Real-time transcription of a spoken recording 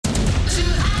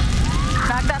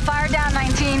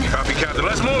Copy, Captain.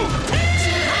 Let's move.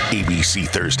 ABC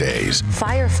Thursdays.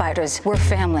 Firefighters, we're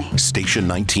family. Station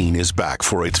 19 is back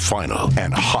for its final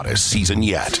and hottest season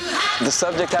yet. The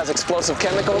subject has explosive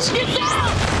chemicals.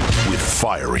 With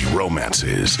fiery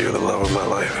romances. You're the love of my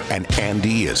life. And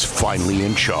Andy is finally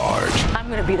in charge. I'm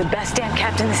going to be the best damn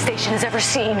captain the station has ever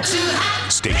seen.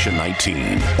 Station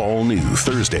 19. All new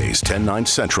Thursdays, 10/9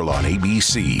 Central on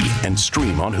ABC and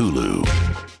stream on Hulu.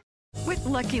 With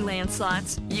Lucky Land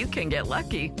Slots, you can get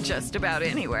lucky just about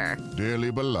anywhere.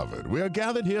 Dearly beloved, we are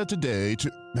gathered here today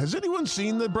to... Has anyone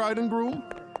seen the bride and groom?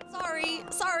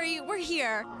 Sorry, we're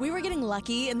here. We were getting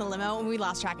lucky in the limo and we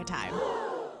lost track of time.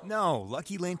 No,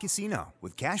 Lucky Land Casino,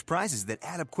 with cash prizes that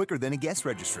add up quicker than a guest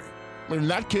registry. In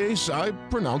that case, I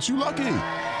pronounce you lucky.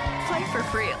 Play for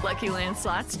free at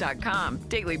LuckyLandSlots.com.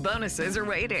 Daily bonuses are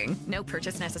waiting. No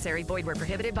purchase necessary. Void where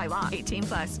prohibited by law.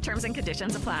 18+. Terms and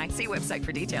conditions apply. See website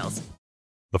for details.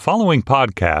 The following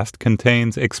podcast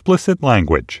contains explicit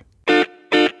language.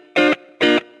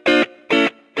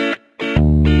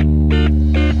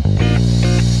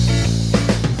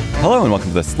 Hello and welcome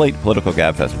to the Slate Political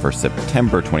Gabfest for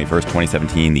September 21st,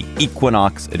 2017, the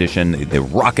Equinox edition, the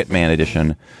Rocket Man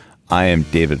edition. I am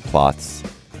David Plotz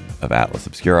of Atlas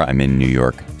Obscura. I'm in New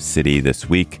York City this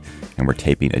week, and we're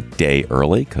taping a day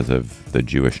early because of the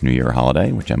Jewish New Year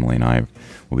holiday, which Emily and I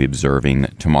will be observing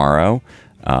tomorrow,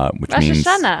 which means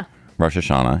Rosh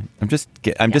Hashanah.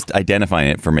 I'm just identifying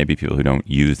it for maybe people who don't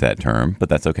use that term, but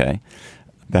that's okay.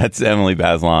 That's Emily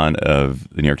Bazelon of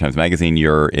the New York Times Magazine.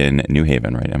 You're in New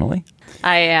Haven, right, Emily?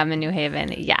 I am in New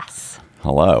Haven, yes.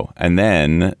 Hello. And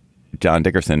then John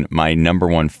Dickerson, my number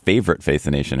one favorite Face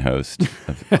the Nation host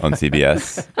on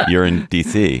CBS. You're in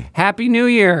D.C. Happy New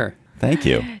Year. Thank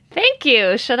you. Thank you.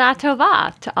 Shana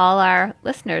Tova to all our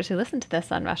listeners who listen to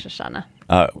this on Rosh Hashanah.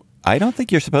 I don't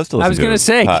think you're supposed to listen to I was going to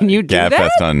say, can you do that?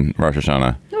 Gabfest on Rosh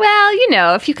Hashanah. Well, you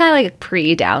know, if you kind of like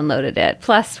pre-downloaded it.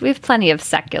 Plus, we have plenty of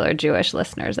secular Jewish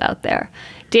listeners out there.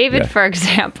 David, for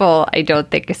example, I don't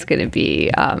think is going to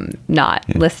be not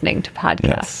listening to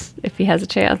podcasts if he has a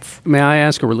chance. May I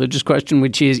ask a religious question,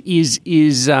 which is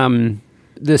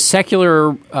the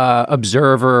secular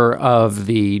observer of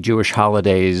the Jewish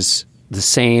holidays the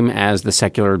same as the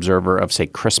secular observer of, say,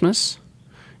 Christmas?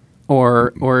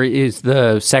 Or is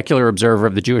the secular observer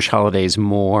of the Jewish holidays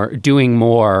doing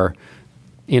more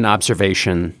in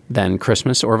observation than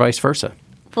Christmas, or vice versa?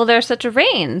 Well, there's such a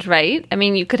range, right? I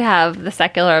mean, you could have the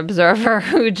secular observer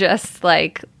who just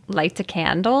like lights a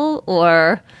candle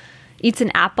or eats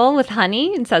an apple with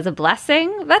honey and says a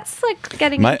blessing. That's like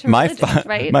getting into religion,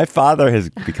 right? My father has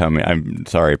become, I'm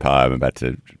sorry, Pa, I'm about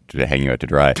to hang you out to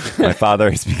dry. My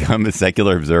father has become a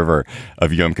secular observer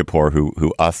of Yom Kippur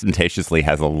who ostentatiously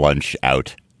has a lunch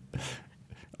out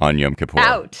on Yom Kippur.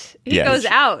 Out. He goes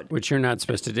out. Which you're not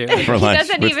supposed to do. For lunch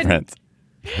with friends.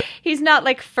 He's not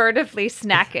like furtively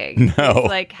snacking. No. He's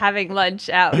like having lunch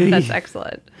out. That's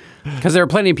excellent. Because there are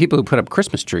plenty of people who put up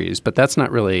Christmas trees, but that's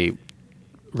not really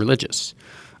religious.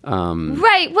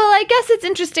 Right. Well, I guess it's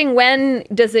interesting. When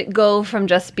does it go from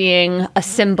just being a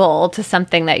symbol to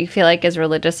something that you feel like is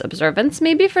religious observance?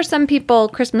 Maybe for some people,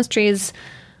 Christmas trees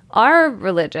are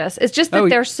religious. It's just that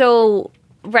they're so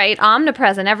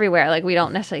omnipresent everywhere. Like we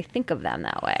don't necessarily think of them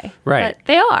that way. Right. But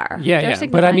they are. Yeah.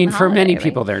 But I mean, for many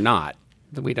people, they're not.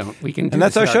 We can do and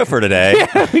that's our show for today.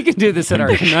 Yeah, we can do this at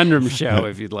our Conundrum show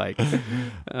if you'd like.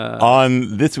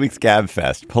 On this week's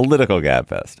Gabfest, Political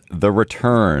Gabfest, the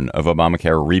return of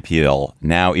Obamacare repeal,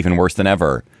 now even worse than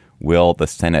ever. Will the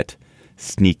Senate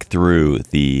sneak through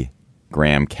the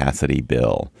Graham-Cassidy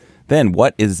bill? Then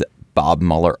what is Bob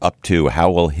Mueller up to?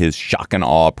 How will his shock and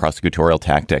awe prosecutorial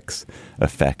tactics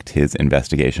affect his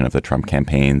investigation of the Trump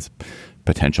campaign's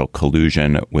potential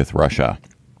collusion with Russia?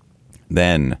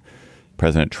 Then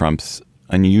President Trump's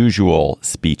unusual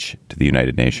speech to the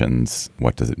United Nations.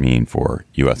 What does it mean for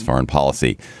U.S. foreign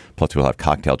policy? Plus, we'll have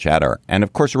cocktail chatter. And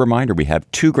of course, a reminder, we have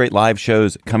two great live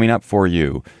shows coming up for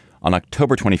you. On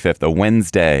October 25th, a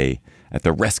Wednesday, at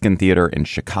the Reskin Theater in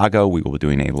Chicago, we will be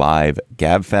doing a live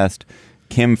Gabfest.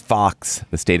 Kim Foxx,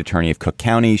 the state attorney of Cook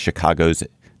County, Chicago's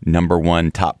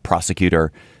 #1 top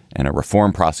prosecutor and a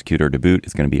reform prosecutor to boot,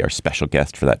 is going to be our special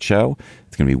guest for that show.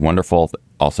 It's going to be wonderful.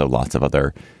 Also, lots of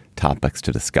other topics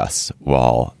to discuss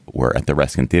while we're at the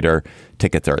Reskin Theater.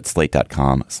 Tickets are at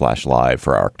slate.com/live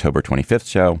for our October 25th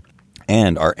show.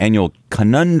 And our annual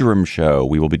Conundrum show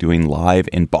we will be doing live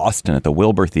in Boston at the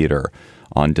Wilbur Theater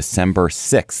on December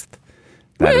 6th.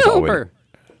 That is always,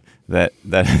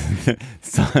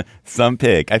 some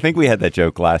pig. I think we had that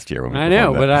joke last year. When we I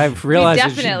know, but I've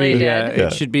realized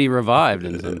it should be revived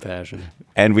in some fashion.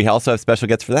 And we also have special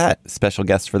guests for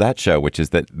that show, which is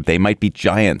that They Might Be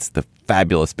Giants, the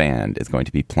fabulous band is going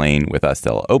to be playing with us.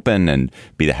 They'll open and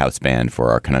be the house band for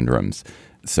our conundrums.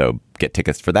 So get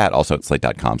tickets for that also at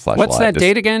slate.com/live. What's that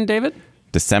date again, David?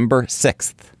 December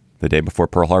 6th, the day before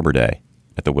Pearl Harbor Day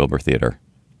at the Wilbur Theater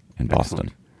in Boston.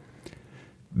 Excellent.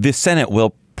 The Senate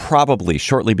will probably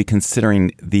shortly be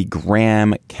considering the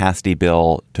Graham-Cassidy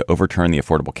bill to overturn the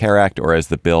Affordable Care Act, or as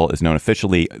the bill is known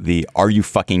officially, the Are You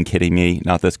Fucking Kidding Me?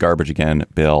 Not This Garbage Again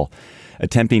bill,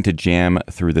 attempting to jam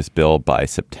through this bill by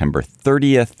September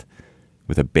 30th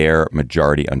with a bare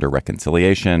majority under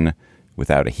reconciliation,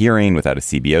 without a hearing, without a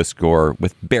CBO score,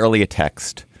 with barely a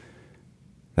text.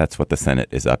 That's what the Senate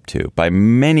is up to. By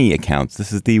many accounts,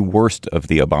 this is the worst of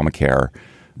the Obamacare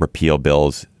repeal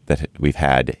bills that we've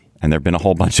had, and there have been a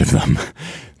whole bunch of them.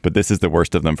 But this is the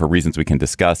worst of them for reasons we can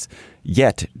discuss.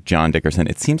 Yet, John Dickerson,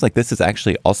 it seems like this is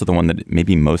actually also the one that may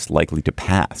be most likely to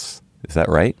pass. Is that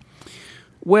right?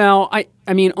 Well,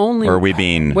 I mean, only... Or are we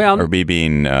being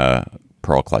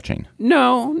pearl clutching?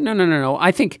 No.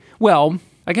 I think, well,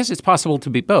 I guess it's possible to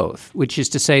be both, which is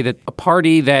to say that a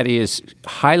party that is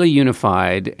highly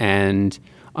unified and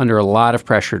under a lot of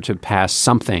pressure to pass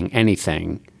something,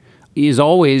 anything, is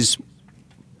always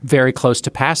very close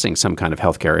to passing some kind of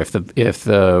health care. If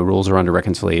the rules are under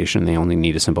reconciliation, they only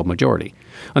need a simple majority.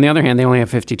 On the other hand, they only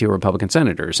have 52 Republican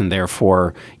senators, and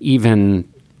therefore,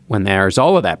 even when there's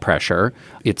all of that pressure,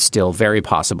 it's still very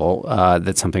possible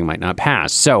that something might not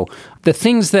pass. So the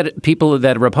things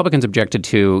that Republicans objected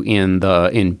to in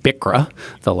BICRA,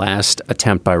 the last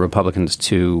attempt by Republicans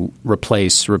to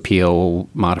replace, repeal,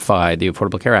 modify the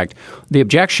Affordable Care Act, the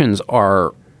objections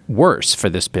are worse for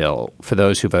this bill for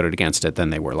those who voted against it than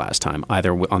they were last time,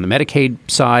 either on the Medicaid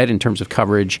side in terms of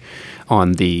coverage,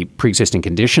 on the pre-existing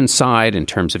conditions side in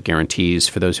terms of guarantees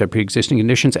for those who have pre-existing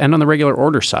conditions, and on the regular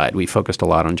order side. We focused a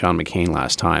lot on John McCain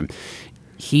last time.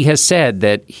 He has said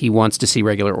that he wants to see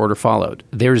regular order followed.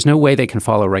 There's no way they can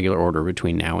follow regular order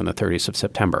between now and the 30th of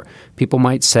September. People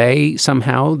might say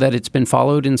somehow that it's been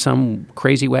followed in some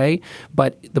crazy way,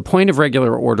 but the point of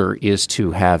regular order is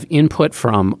to have input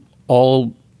from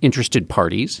all interested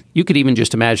parties. You could even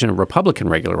just imagine a Republican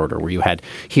regular order where you had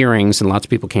hearings and lots of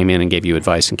people came in and gave you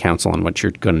advice and counsel on what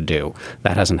you're going to do.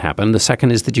 That hasn't happened. The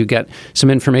second is that you get some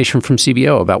information from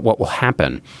CBO about what will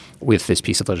happen with this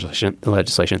piece of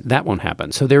legislation. That won't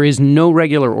happen. So there is no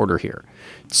regular order here.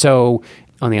 So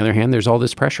on the other hand, there's all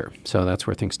this pressure. So that's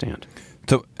where things stand.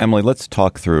 So, Emily, let's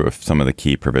talk through some of the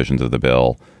key provisions of the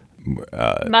bill.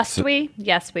 Must we?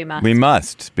 Yes, we must. We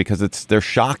must, because they're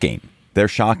shocking. They're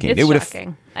shocking. It's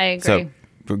shocking. I agree.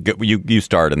 So you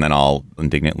start, and then I'll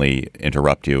indignantly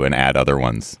interrupt you and add other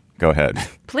ones. Go ahead.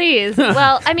 Please.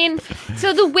 Well, I mean,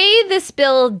 so the way this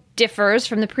bill differs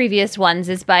from the previous ones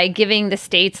is by giving the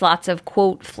states lots of,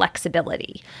 quote,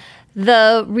 flexibility.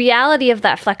 The reality of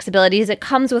that flexibility is it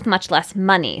comes with much less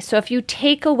money. So if you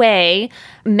take away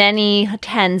many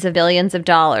tens of billions of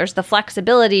dollars, the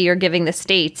flexibility you're giving the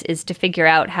states is to figure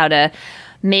out how to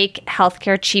make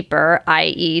healthcare cheaper,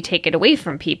 i.e. take it away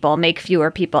from people, make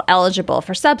fewer people eligible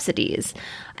for subsidies.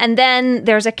 And then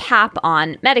there's a cap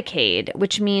on Medicaid,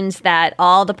 which means that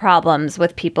all the problems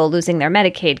with people losing their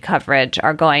Medicaid coverage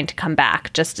are going to come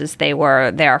back just as they were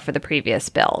there for the previous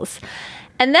bills.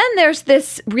 And then there's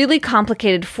this really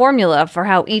complicated formula for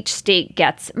how each state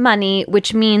gets money,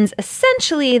 which means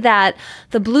essentially that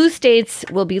the blue states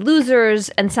will be losers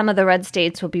and some of the red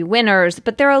states will be winners.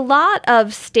 But there are a lot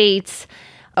of states,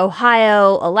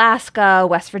 Ohio, Alaska,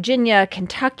 West Virginia,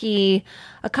 Kentucky,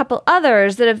 a couple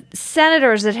others that have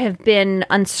senators that have been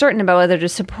uncertain about whether to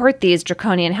support these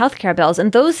draconian healthcare bills.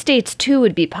 And those states, too,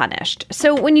 would be punished.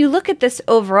 So when you look at this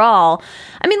overall,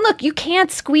 I mean, look, you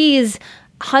can't squeeze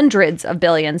hundreds of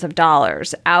billions of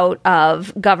dollars out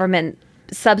of government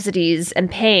subsidies and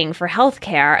paying for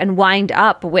healthcare and wind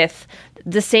up with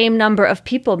the same number of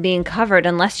people being covered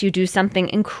unless you do something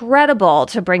incredible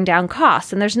to bring down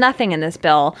costs. And there's nothing in this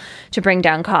bill to bring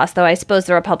down costs, though I suppose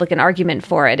the Republican argument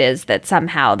for it is that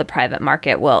somehow the private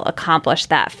market will accomplish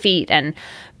that feat and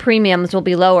premiums will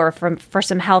be lower for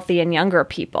some healthy and younger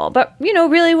people. But, you know,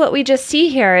 really what we just see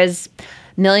here is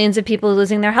millions of people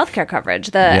losing their healthcare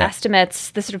coverage. The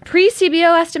estimates, the sort of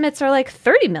pre-CBO estimates are like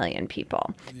 30 million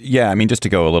people. Yeah, I mean, just to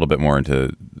go a little bit more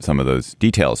into some of those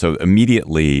details. So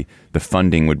immediately the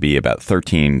funding would be about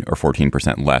 13 or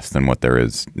 14% less than what there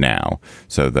is now.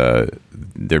 So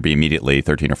there'd be immediately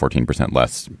 13 or 14%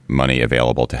 less money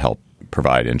available to help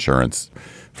provide insurance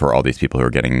for all these people who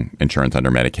are getting insurance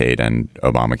under Medicaid and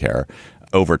Obamacare.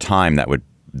 Over time,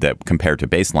 that compared to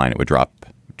baseline, it would drop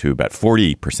to about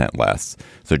 40% less.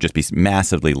 So just be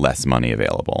massively less money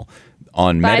available.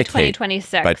 on by Medicaid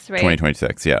 2026, by right?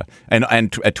 2026, yeah, and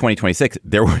at 2026,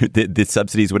 the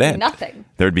subsidies would end. Nothing.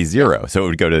 There would be zero, so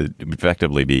it would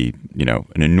effectively be an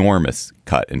enormous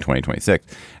cut in 2026.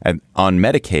 And on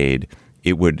Medicaid,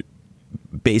 it would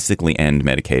basically end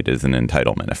Medicaid as an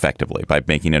entitlement effectively by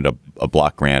making it a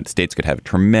block grant. States could have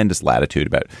tremendous latitude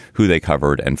about who they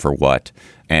covered and for what,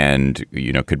 and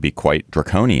could be quite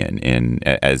draconian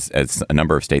as a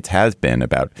number of states has been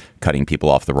about cutting people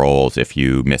off the rolls if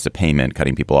you miss a payment,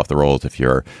 cutting people off the rolls if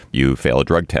you fail a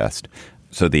drug test.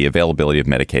 So the availability of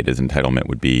Medicaid as entitlement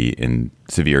would be in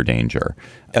severe danger.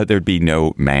 There'd be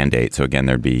no mandate. So again,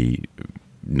 there'd be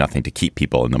nothing to keep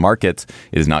people in the markets.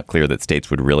 It is not clear that states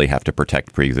would really have to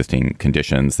protect pre-existing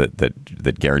conditions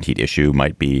that guaranteed issue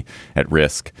might be at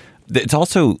risk. It's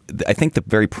also, I think, the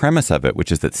very premise of it,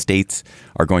 which is that states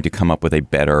are going to come up with a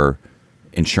better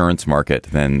insurance market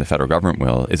than the federal government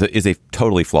will, is a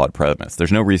totally flawed premise.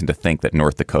 There's no reason to think that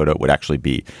North Dakota would actually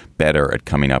be better at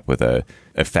coming up with a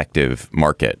effective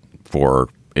market for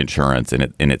insurance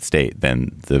in its state than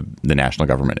the national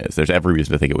government is. There's every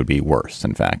reason to think it would be worse.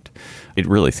 In fact, it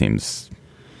really seems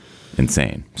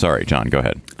insane. Sorry, John, go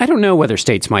ahead. I don't know whether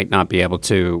states might not be able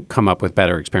to come up with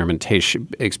better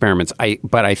experiments.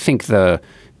 But I think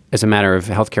as a matter of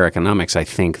healthcare economics,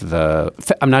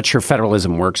 I'm not sure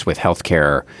federalism works with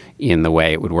healthcare in the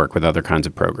way it would work with other kinds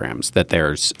of programs. That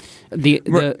there's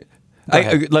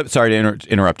sorry to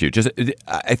interrupt you.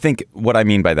 I think what I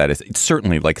mean by that is it's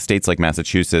certainly like states like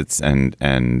Massachusetts and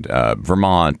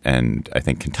Vermont and I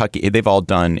think Kentucky, they've all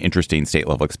done interesting state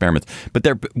level experiments, but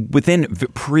they're within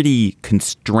pretty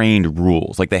constrained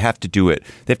rules. Like they have to do it.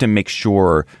 They have to make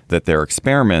sure that their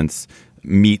experiments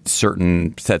meet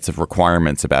certain sets of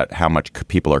requirements about how much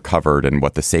people are covered and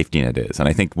what the safety net is. And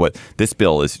I think what this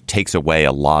bill takes away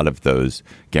a lot of those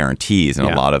guarantees and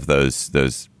a lot of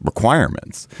those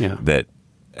requirements. Yeah.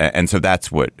 And so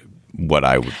that's what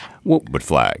I would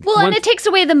flag. Well, and it takes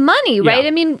away the money, right? Yeah.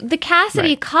 I mean, the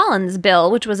Cassidy-Collins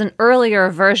bill, which was an earlier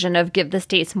version of give the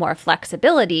states more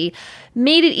flexibility,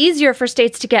 made it easier for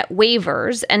states to get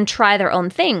waivers and try their own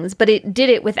things. But it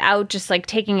did it without just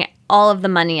taking all of the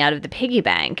money out of the piggy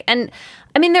bank. And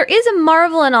I mean, there is a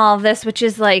marvel in all of this, which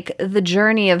is the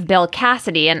journey of Bill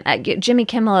Cassidy. And Jimmy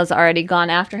Kimmel has already gone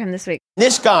after him this week.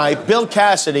 This guy, Bill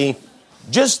Cassidy,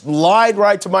 just lied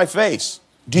right to my face.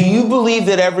 Do you believe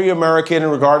that every American,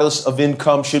 regardless of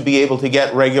income, should be able to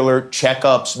get regular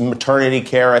checkups, maternity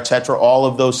care, et cetera, all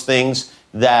of those things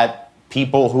that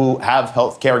people who have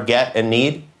health care get and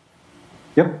need?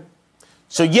 Yep.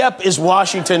 So yep is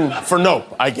Washington for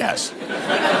nope, I guess.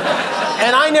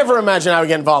 And I never imagined I would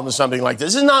get involved in something like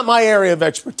this. This is not my area of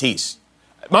expertise.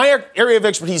 My area of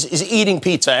expertise is eating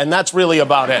pizza, and that's really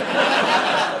about it.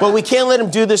 But we can't let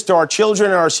him do this to our children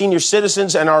and our senior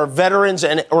citizens and our veterans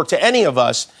or to any of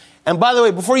us. And by the way,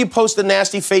 before you post a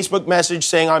nasty Facebook message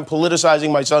saying I'm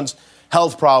politicizing my son's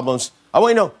health problems, I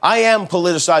want you to know I am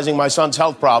politicizing my son's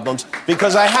health problems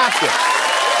because I have to.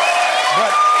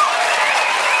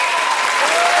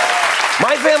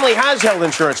 My family has health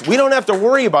insurance. We don't have to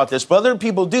worry about this, but other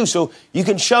people do. So you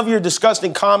can shove your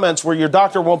disgusting comments where your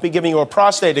doctor won't be giving you a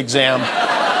prostate exam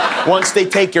once they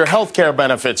take your health care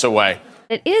benefits away.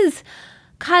 It is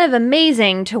kind of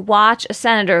amazing to watch a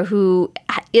senator who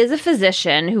is a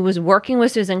physician who was working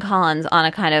with Susan Collins on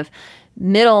a kind of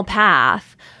middle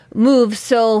path move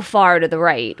so far to the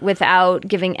right without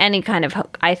giving any kind of,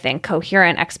 I think,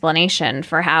 coherent explanation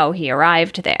for how he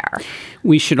arrived there.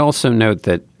 We should also note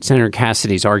that Senator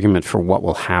Cassidy's argument for what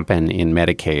will happen in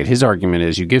Medicaid, his argument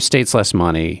is you give states less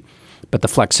money, but the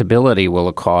flexibility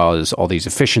will cause all these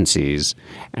efficiencies.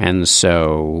 And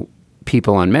so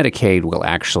people on Medicaid will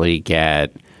actually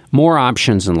get more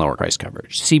options and lower price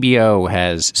coverage. CBO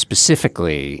has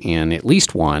specifically in at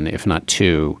least one, if not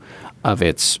two, of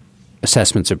its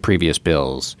assessments of previous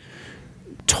bills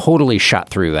totally shot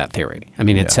through that theory. I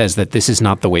mean, it says that this is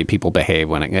not the way people behave,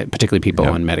 particularly people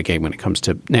on Medicaid when it comes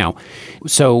to now.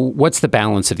 So what's the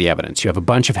balance of the evidence? You have a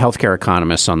bunch of healthcare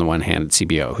economists on the one hand at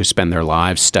CBO who spend their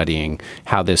lives studying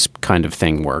how this kind of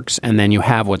thing works. And then you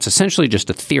have what's essentially just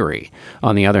a theory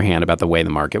on the other hand about the way the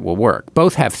market will work.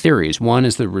 Both have theories. One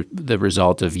is the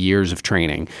result of years of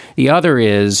training. The other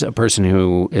is a person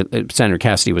who, Senator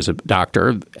Cassidy was a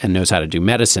doctor and knows how to do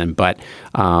medicine, but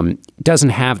doesn't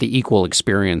have the equal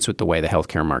experience with the way the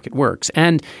healthcare market works.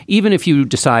 And even if you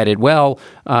decided, well,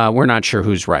 we're not sure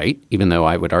who's right, even though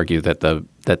I would argue that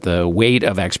the weight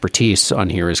of expertise on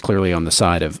here is clearly on the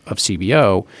side of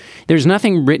CBO, there's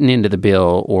nothing written into the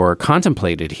bill or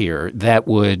contemplated here that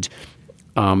would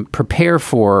prepare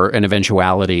for an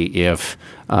eventuality if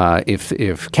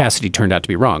Cassidy turned out to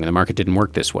be wrong and the market didn't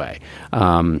work this way.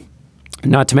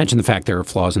 Not to mention the fact there are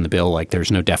flaws in the bill, like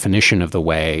there's no definition of the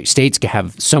way states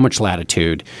have so much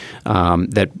latitude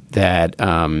that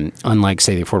unlike,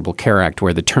 say, the Affordable Care Act,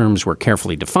 where the terms were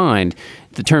carefully defined,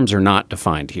 the terms are not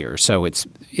defined here. So it's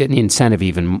an incentive,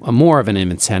 even more of an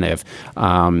incentive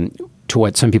to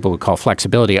what some people would call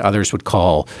flexibility. Others would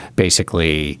call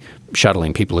basically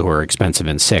shuttling people who are expensive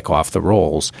and sick off the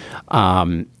rolls.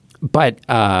 But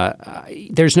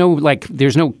there's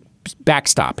no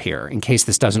backstop here in case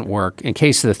this doesn't work, in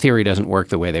case the theory doesn't work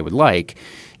the way they would like.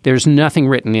 There's nothing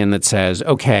written in that says,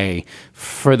 okay,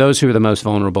 for those who are the most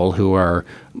vulnerable who are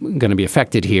going to be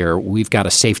affected here, we've got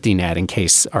a safety net in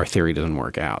case our theory doesn't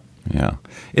work out. Yeah.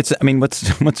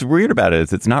 What's weird about it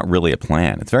is it's not really a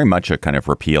plan. It's very much a kind of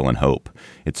repeal and hope.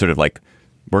 It's sort of like,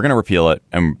 we're going to repeal it.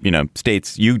 And,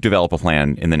 states, you develop a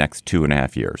plan in the next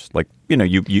 2.5 years. Like,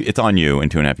 you it's on you in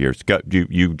 2.5 years.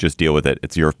 You just deal with it.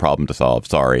 It's your problem to solve.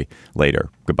 Sorry. Later.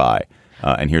 Goodbye.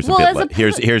 And here's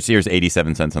here's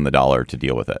 87 cents on the dollar to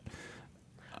deal with it.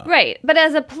 Right. But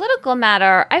as a political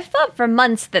matter, I've thought for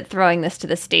months that throwing this to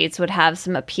the states would have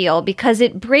some appeal because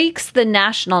it breaks the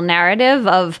national narrative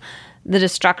of the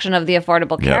destruction of the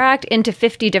Affordable Care Act into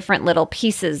 50 different little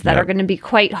pieces that are going to be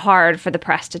quite hard for the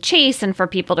press to chase and for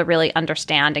people to really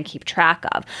understand and keep track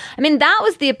of. I mean, that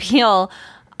was the appeal,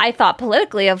 I thought,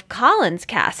 politically, of Collins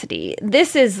Cassidy.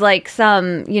 This is like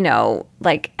some,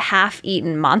 like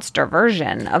half-eaten monster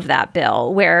version of that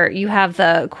bill where you have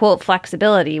the, quote,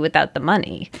 flexibility without the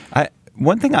money.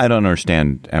 One thing I don't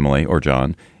understand, Emily or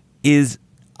John, is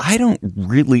I don't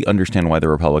really understand why the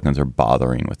Republicans are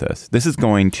bothering with this. This is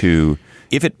going to,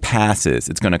 if it passes,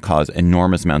 it's going to cause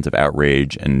enormous amounts of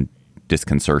outrage and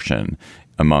disconcertion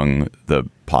among the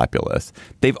populace.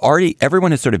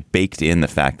 Everyone has sort of baked in the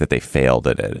fact that they failed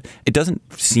at it. It doesn't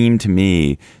seem to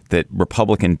me that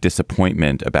Republican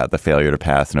disappointment about the failure to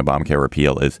pass an Obamacare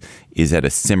repeal is at a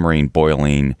simmering,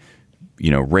 boiling,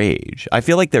 rage. I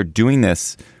feel like they're doing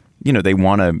this. They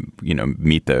want to,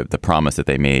 meet the promise that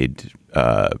they made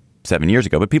 7 years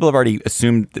ago. But people have already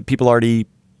assumed that people already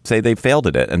say they failed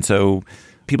at it. And so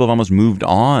people have almost moved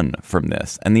on from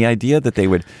this. And the idea that they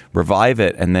would revive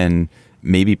it and then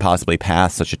maybe possibly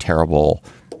pass such a terrible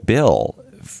bill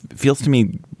feels to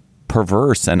me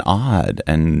perverse and odd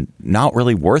and not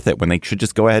really worth it when they should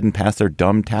just go ahead and pass their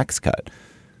dumb tax cut.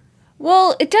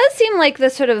 Well, it does seem like the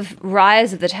sort of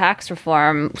rise of the tax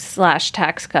reform /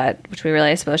 tax cut, which we really,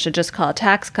 I suppose, should just call a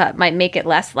tax cut, might make it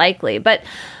less likely. But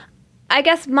I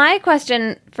guess my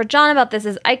question for John about this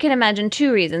is I can imagine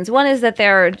two reasons. One is that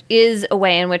there is a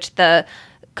way in which the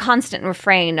constant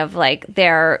refrain of like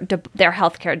their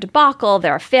healthcare debacle,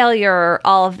 their failure,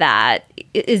 all of that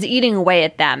is eating away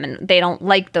at them, and they don't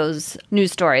like those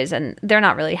news stories, and they're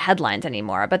not really headlines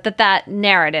anymore. But that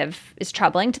narrative is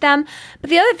troubling to them. But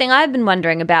the other thing I've been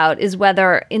wondering about is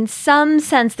whether, in some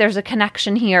sense, there's a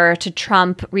connection here to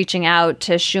Trump reaching out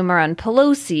to Schumer and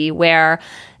Pelosi, where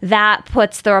that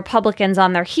puts the Republicans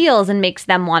on their heels and makes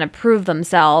them want to prove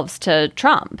themselves to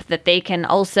Trump, that they can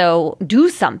also do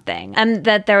something, and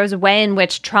that there is a way in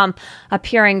which Trump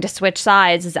appearing to switch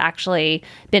sides has actually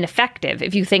been effective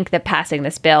if you think that passing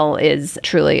this bill is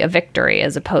truly a victory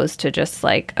as opposed to just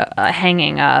like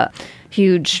hanging a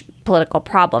huge political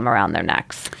problem around their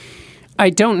necks. I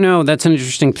don't know. That's an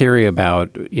interesting theory about,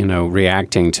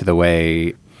 reacting to the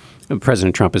way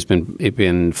President Trump has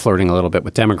been flirting a little bit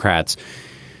with Democrats.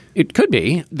 It could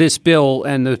be this bill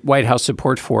and the White House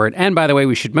support for it. And by the way,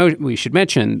 we should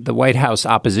mention the White House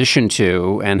opposition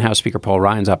to and House Speaker Paul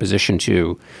Ryan's opposition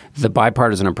to the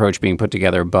bipartisan approach being put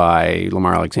together by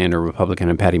Lamar Alexander, Republican,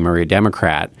 and Patty Murray,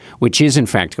 Democrat, which is in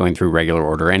fact going through regular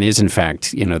order and is in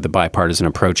fact, the bipartisan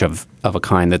approach of a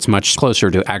kind that's much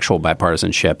closer to actual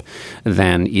bipartisanship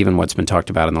than even what's been talked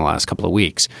about in the last couple of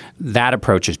weeks. That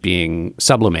approach is being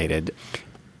sublimated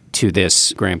to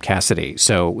this Graham Cassidy.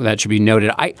 So that should be noted.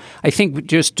 I think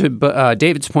just to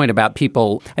David's point about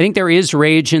people, I think there is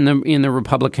rage in the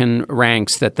Republican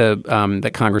ranks that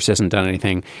that Congress hasn't done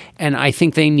anything. And I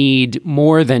think they need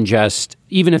more than just,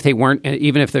 even if the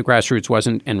grassroots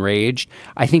wasn't enraged,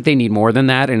 I think they need more than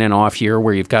that in an off year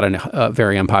where you've got a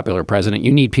very unpopular president.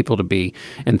 You need people to be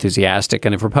enthusiastic.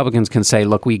 And if Republicans can say,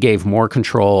 look, we gave more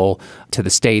control to the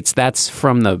states, that's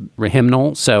from the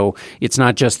hymnal. So it's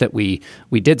not just that we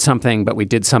did something, but we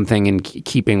did something in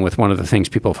keeping with one of the things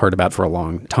people have heard about for a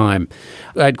long time.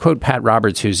 I'd quote Pat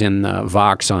Roberts, who's in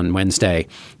Vox on Wednesday.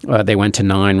 They went to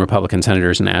 9 Republican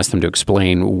senators and asked them to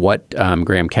explain what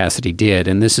Graham Cassidy did.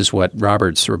 And this is what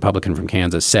Roberts, Republican from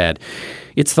Kansas, said.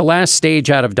 It's the last stage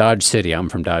out of Dodge City. I'm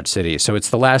from Dodge City, so it's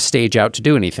the last stage out to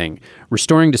do anything.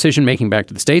 Restoring decision-making back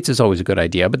to the states is always a good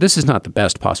idea, but this is not the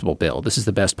best possible bill. This is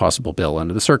the best possible bill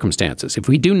under the circumstances. If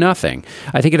we do nothing,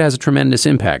 I think it has a tremendous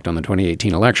impact on the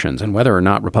 2018 elections and whether or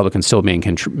not Republicans still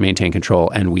maintain control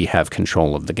and we have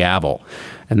control of the gavel.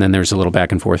 And then there's a little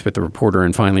back and forth with the reporter,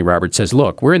 and finally Robert says,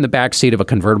 look, we're in the back seat of a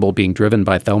convertible being driven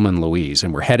by Thelma and Louise,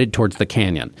 and we're headed towards the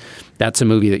canyon. That's a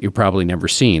movie that you've probably never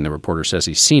seen. The reporter says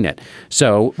he's seen it.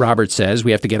 So Robert says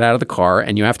we have to get out of the car,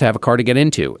 and you have to have a car to get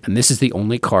into, and this is the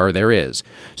only car there is.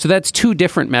 So that's two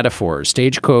different metaphors,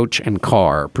 stagecoach and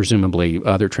car. Presumably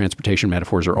other transportation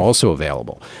metaphors are also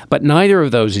available. But neither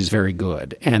of those is very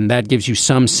good, and that gives you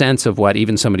some sense of what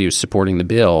even somebody who's supporting the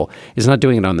bill is not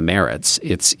doing it on the merits.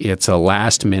 It's a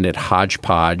last-minute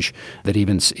hodgepodge that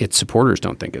even its supporters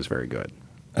don't think is very good.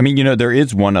 I mean, there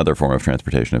is one other form of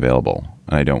transportation available,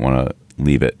 and I don't want to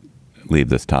leave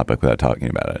this topic without talking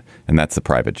about it, and that's the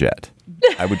private jet.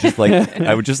 I would just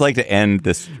like to end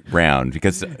this round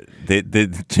because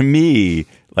to me,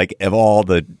 like, of all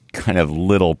the kind of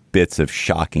little bits of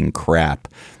shocking crap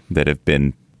that have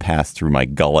been passed through my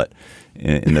gullet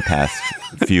in the past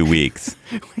few weeks,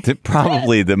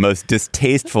 probably the most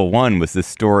distasteful one was this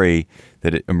story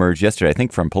that emerged yesterday, I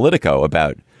think from Politico,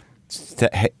 about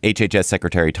HHS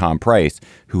Secretary Tom Price,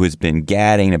 who has been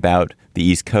gadding about the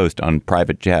East Coast on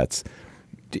private jets.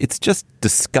 It's just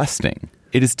disgusting.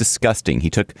 It is disgusting. He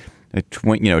took a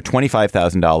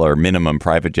 $25,000 minimum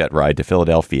private jet ride to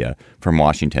Philadelphia from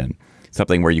Washington,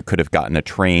 something where you could have gotten a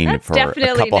train That's for a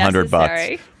couple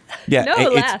necessary. $100. Yeah, no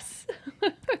less.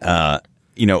 A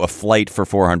flight for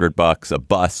 $400, a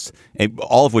bus,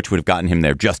 all of which would have gotten him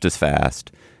there just as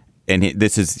fast. And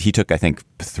he took, I think,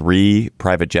 3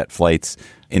 private jet flights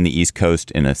in the East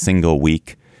Coast in a single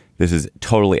week. This is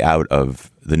totally out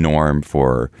of the norm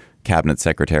for cabinet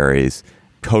secretaries,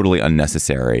 totally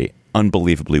unnecessary,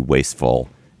 unbelievably wasteful,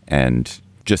 and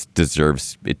just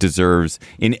deserves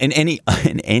in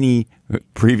any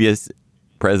previous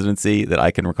presidency that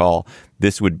I can recall,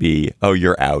 this would be, oh,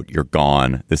 you're out, you're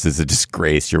gone. This is a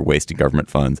disgrace. You're wasting government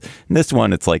funds. And this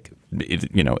one, it's like,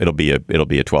 it'll be a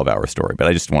 12-hour story, but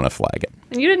I just want to flag it.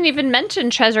 And you didn't even mention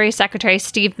Treasury Secretary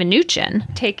Steve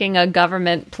Mnuchin taking a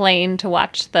government plane to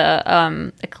watch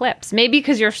the eclipse. Maybe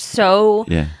because you're so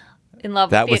in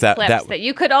love with the eclipse that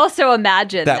you could also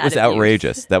imagine that was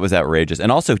outrageous. That was outrageous.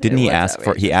 And also, didn't he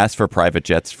asked for private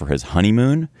jets for his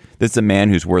honeymoon? This is a man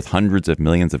who's worth hundreds of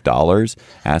millions of dollars,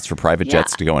 asked for private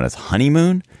jets to go on his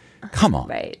honeymoon. Come on,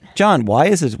 right. John. Why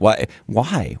does this not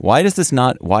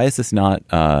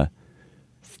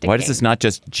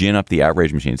just gin up the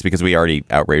outrage machine? It's because we already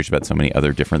outraged about so many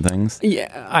other different things.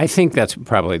 Yeah, I think that's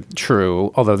probably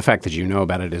true. Although the fact that you know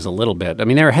about it is a little bit. I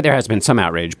mean, there has been some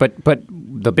outrage, but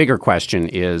the bigger question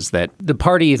is that the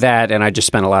party that, and I just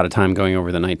spent a lot of time going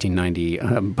over the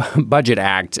 1990 Budget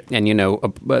Act, and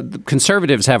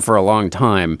conservatives have for a long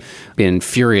time been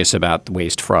furious about the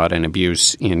waste, fraud, and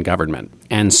abuse in government.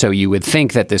 And so you would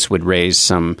think that this would raise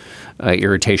some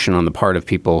irritation on the part of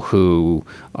people who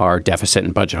are deficit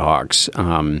and budget hawks,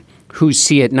 who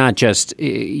see it not just,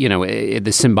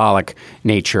 the symbolic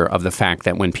nature of the fact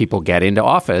that when people get into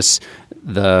office,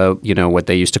 what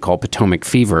they used to call Potomac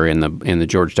fever in the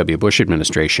George W. Bush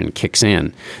administration kicks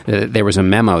in. There was a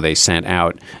memo they sent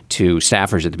out to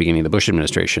staffers at the beginning of the Bush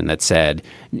administration that said,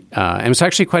 and it was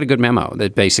actually quite a good memo,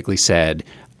 that basically said,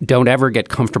 don't ever get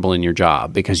comfortable in your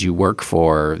job because you work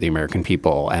for the American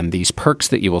people, and these perks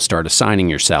that you will start assigning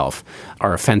yourself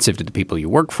are offensive to the people you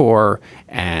work for.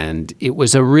 And it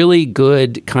was a really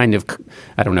good kind of,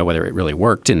 I don't know whether it really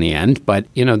worked in the end, but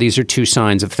these are two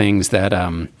signs of things that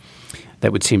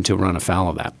that would seem to run afoul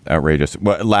of that. Outrageous.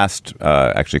 Well, last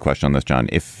question on this, John.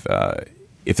 If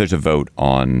there's a vote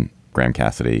on Graham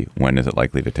Cassidy, when is it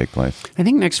likely to take place? I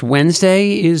think next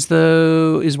Wednesday is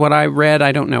what I read.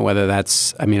 I don't know whether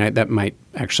that's. I mean, that might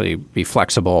actually be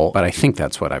flexible, but I think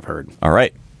that's what I've heard. All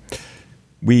right.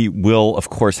 We will, of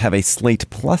course, have a Slate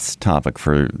Plus topic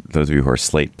for those of you who are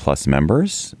Slate Plus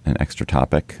members, an extra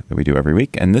topic that we do every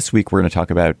week. And this week we're going to talk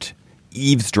about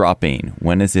eavesdropping.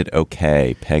 When is it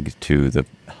okay? Pegged to the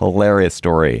hilarious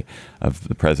story of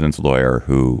the president's lawyer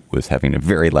who was having a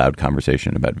very loud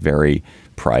conversation about very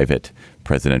private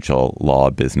presidential law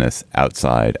business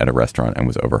outside at a restaurant and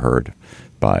was overheard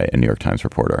by a New York Times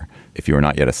reporter. If you are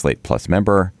not yet a Slate Plus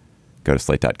member, go to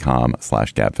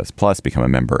slate.com/GabFest Plus, become a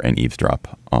member, and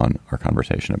eavesdrop on our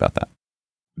conversation about that.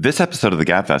 This episode of the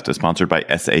GabFest is sponsored by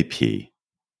SAP.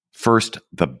 First,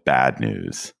 the bad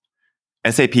news.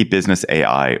 SAP Business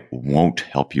AI won't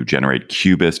help you generate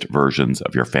cubist versions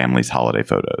of your family's holiday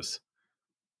photos.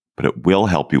 but it will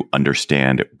help you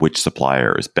understand which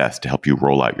supplier is best to help you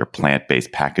roll out your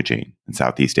plant-based packaging in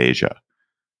Southeast Asia,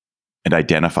 and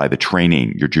identify the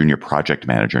training your junior project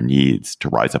manager needs to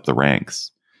rise up the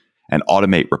ranks, and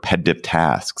automate repetitive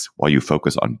tasks while you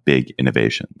focus on big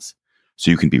innovations so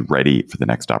you can be ready for the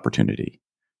next opportunity.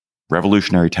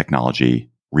 Revolutionary technology,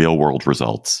 real-world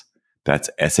results. That's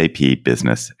SAP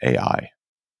Business AI.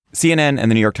 CNN and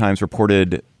the New York Times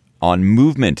reported on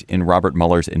movement in Robert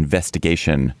Mueller's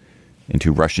investigation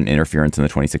into Russian interference in the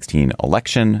 2016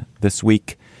 election this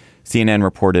week. CNN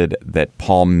reported that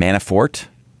Paul Manafort,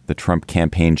 the Trump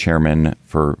campaign chairman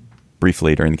for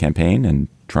briefly during the campaign and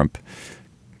Trump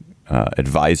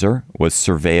advisor, was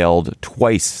surveilled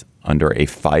twice under a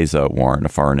FISA warrant, a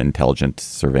Foreign Intelligence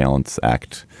Surveillance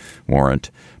Act warrant,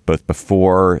 both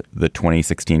before the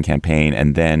 2016 campaign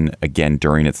and then again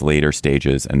during its later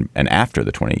stages and after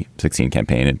the 2016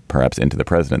 campaign and perhaps into the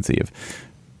presidency of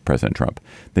President Trump.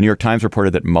 The New York Times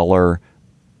reported that Mueller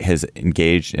has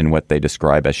engaged in what they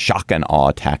describe as shock and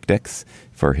awe tactics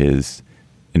for his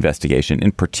investigation.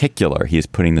 In particular, he is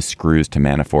putting the screws to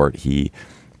Manafort. He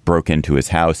broke into his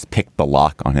house, picked the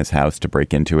lock on his house to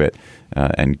break into it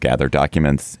and gather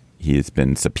documents. He has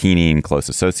been subpoenaing close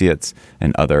associates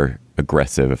and other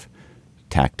aggressive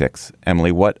tactics.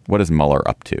 Emily, what is Mueller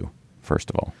up to,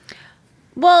 first of all?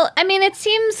 Well, I mean, it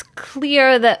seems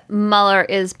clear that Mueller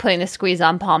is putting the squeeze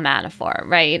on Paul Manafort,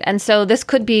 right? And so this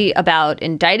could be about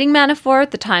indicting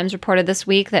Manafort. The Times reported this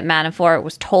week that Manafort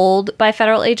was told by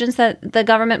federal agents that the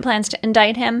government plans to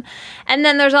indict him. And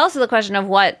then there's also the question of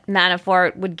what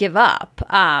Manafort would give up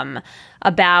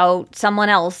about someone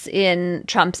else in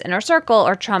Trump's inner circle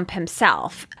or Trump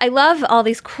himself. I love all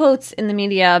these quotes in the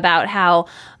media about how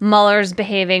Mueller's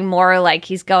behaving more like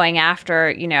he's going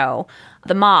after,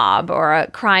 the mob or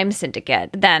a crime syndicate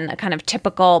than a kind of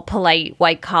typical polite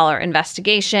white-collar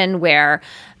investigation where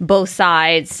both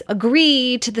sides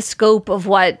agree to the scope of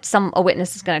what a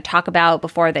witness is going to talk about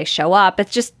before they show up.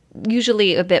 It's just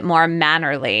usually a bit more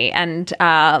mannerly. And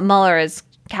Mueller is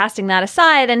casting that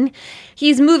aside, and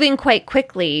he's moving quite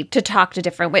quickly to talk to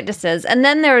different witnesses. And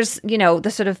then there's, the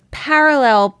sort of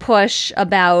parallel push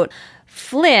about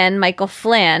Michael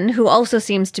Flynn, who also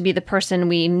seems to be the person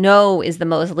we know is the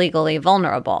most legally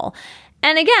vulnerable.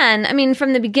 And again, I mean,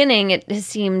 from the beginning, it has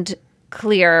seemed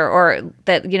clear or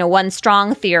that, one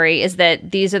strong theory is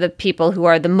that these are the people who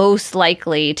are the most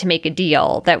likely to make a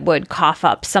deal that would cough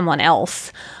up someone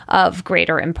else of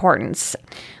greater importance.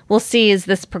 We'll see as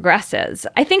this progresses.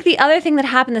 I think the other thing that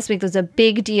happened this week that was a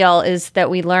big deal is that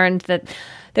we learned that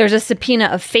there's a subpoena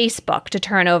of Facebook to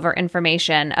turn over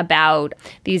information about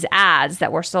these ads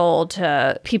that were sold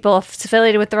to people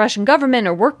affiliated with the Russian government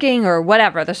or working or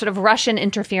whatever, the sort of Russian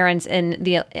interference in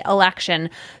the election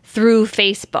through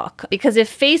Facebook. Because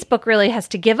if Facebook really has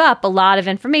to give up a lot of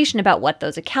information about what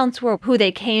those accounts were, who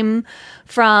they came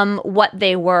from, what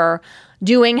they were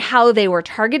doing, how they were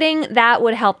targeting, that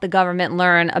would help the government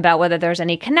learn about whether there's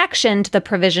any connection to the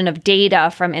provision of data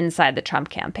from inside the Trump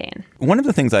campaign. One of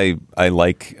the things I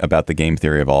like about the game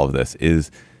theory of all of this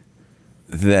is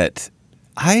that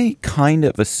I kind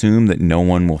of assume that no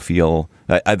one will feel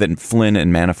that Flynn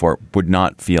and Manafort would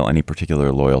not feel any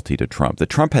particular loyalty to Trump. That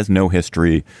Trump has no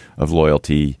history of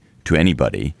loyalty to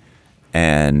anybody.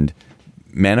 And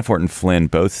Manafort and Flynn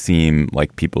both seem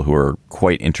like people who are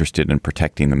quite interested in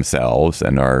protecting themselves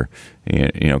and are,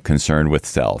 concerned with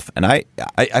self. And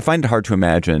I find it hard to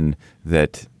imagine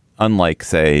that, unlike,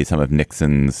 say, some of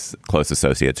Nixon's close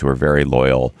associates who are very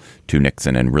loyal to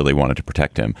Nixon and really wanted to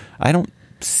protect him, I don't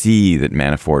see that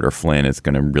Manafort or Flynn is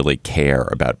going to really care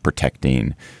about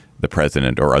protecting the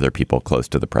president or other people close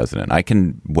to the president. I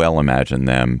can well imagine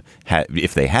them,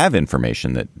 if they have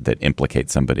information that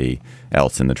implicates somebody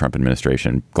else in the Trump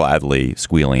administration, gladly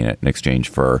squealing it in exchange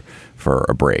for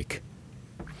a break.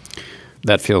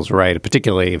 That feels right,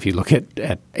 particularly if you look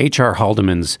at H.R.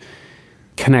 Haldeman's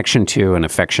connection to and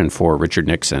affection for Richard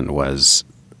Nixon was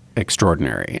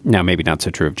extraordinary. Now, maybe not so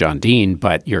true of John Dean,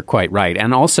 but you're quite right.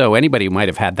 And also, anybody who might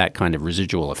have had that kind of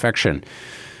residual affection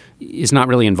is not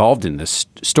really involved in this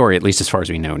story, at least as far as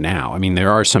we know now. I mean,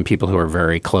 there are some people who are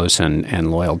very close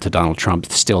and loyal to Donald Trump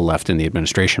still left in the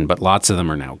administration, but lots of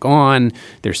them are now gone.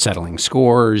 They're settling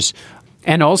scores.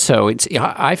 And also,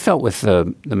 I felt with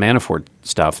the Manafort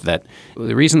stuff that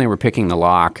the reason they were picking the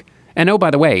lock, and oh,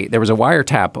 by the way, there was a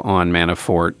wiretap on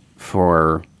Manafort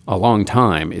for a long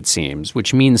time, it seems,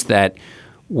 which means that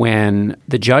when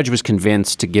the judge was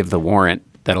convinced to give the warrant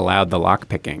that allowed the lock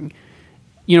picking,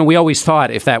 we always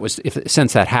thought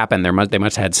since that happened, they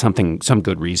must have had some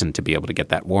good reason to be able to get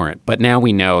that warrant. But now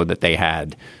we know that they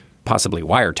had possibly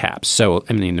wiretaps. So,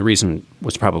 I mean, the reason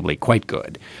was probably quite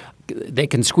good. they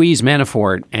can squeeze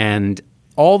Manafort, and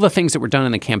all the things that were done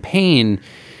in the campaign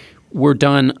were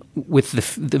done with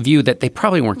the view that they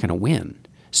probably weren't going to win.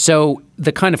 So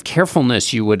the kind of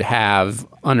carefulness you would have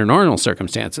under normal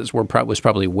circumstances was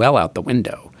probably well out the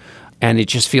window. And it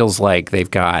just feels like they've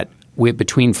got,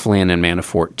 between Flynn and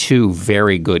Manafort, two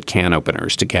very good can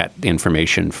openers to get the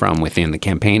information from within the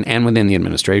campaign and within the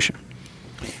administration.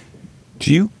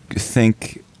 Do you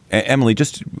think, Emily,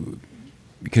 just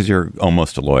because you're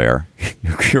almost a lawyer,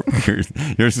 you're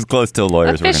as close to a lawyer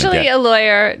as we're going to get. Officially a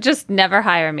lawyer, just never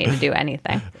hire me to do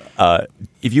anything.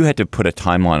 If you had to put a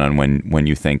timeline on when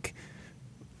you think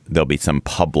there'll be some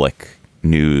public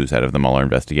news out of the Mueller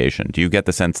investigation, do you get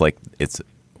the sense like it's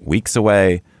weeks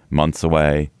away, months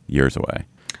away, years away?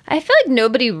 I feel like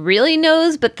nobody really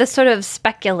knows, but the sort of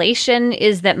speculation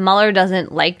is that Mueller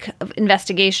doesn't like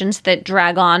investigations that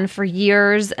drag on for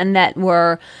years and that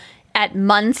were at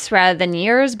months rather than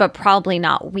years, but probably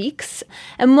not weeks.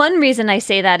 And one reason I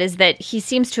say that is that he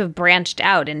seems to have branched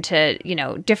out into,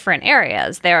 different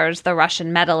areas. There's the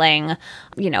Russian meddling,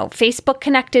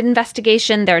 Facebook-connected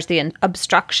investigation. There's the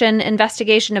obstruction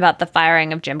investigation about the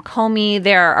firing of Jim Comey.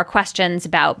 There are questions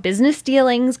about business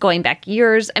dealings going back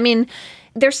years. I mean,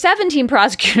 there's 17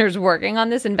 prosecutors working on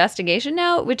this investigation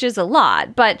now, which is a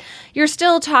lot, but you're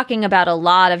still talking about a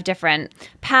lot of different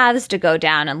paths to go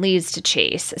down and leads to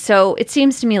chase. So it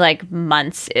seems to me like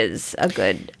months is a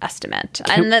good estimate.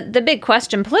 And the big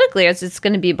question politically is it's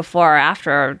going to be before or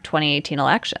after 2018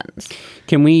 elections.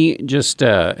 Can we just,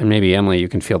 and maybe Emily, you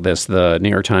can field this, the New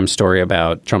York Times story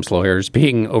about Trump's lawyers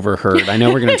being overheard. I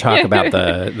know we're going to talk about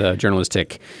the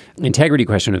journalistic integrity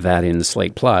question of that in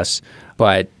Slate Plus,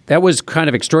 but that was kind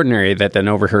of extraordinary that an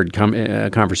overheard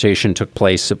conversation took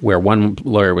place where one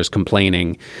lawyer was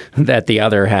complaining that the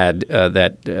other had, Don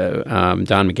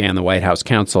McGahn, the White House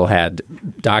counsel, had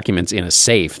documents in a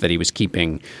safe that he was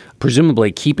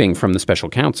presumably keeping from the special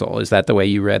counsel. Is that the way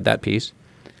you read that piece?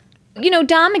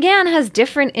 Don McGahn has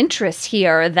different interests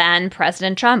here than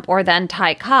President Trump or than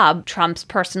Ty Cobb, Trump's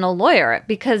personal lawyer,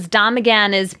 because Don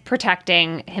McGahn is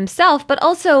protecting himself, but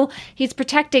also he's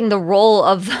protecting the role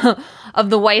of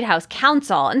the White House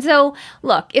counsel. And so,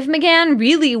 look, if McGahn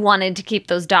really wanted to keep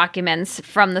those documents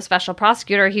from the special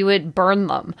prosecutor, he would burn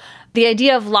them. The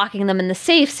idea of locking them in the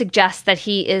safe suggests that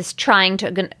he's going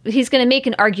to make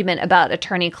an argument about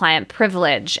attorney-client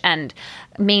privilege and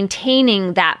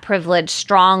maintaining that privilege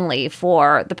strongly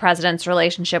for the president's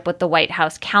relationship with the White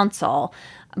House counsel,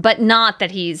 but not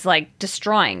that he's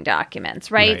destroying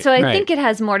documents, right? So I think it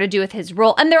has more to do with his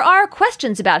role. And there are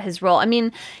questions about his role. I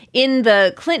mean, in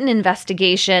the Clinton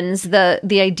investigations, the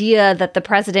idea that the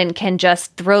president can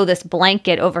just throw this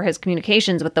blanket over his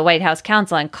communications with the White House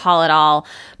counsel and call it all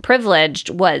privileged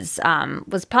was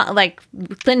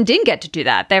Clinton didn't get to do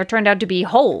that. There turned out to be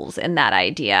holes in that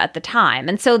idea at the time.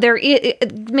 And so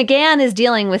McGahn is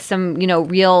dealing with some,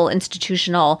 real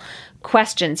institutional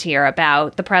questions here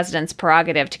about the president's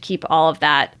prerogative to keep all of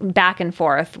that back and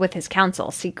forth with his counsel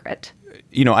secret.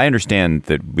 I understand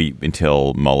that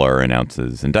until Mueller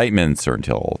announces indictments or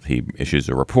until he issues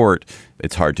a report,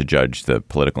 it's hard to judge the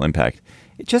political impact.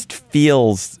 It just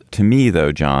feels to me,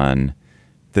 though, John,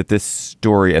 that this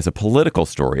story as a political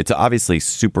story, it's obviously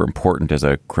super important as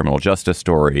a criminal justice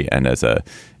story and as a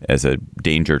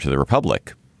danger to the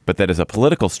republic. But that as a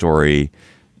political story,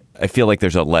 I feel like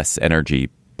there's a less energy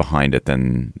behind it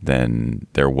than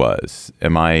there was.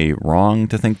 Am I wrong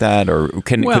to think that, or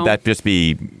could that just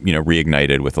be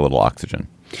reignited with a little oxygen?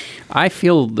 I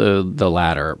feel the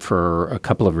latter for a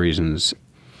couple of reasons.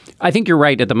 I think you're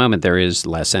right. At the moment, there is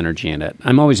less energy in it.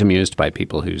 I'm always amused by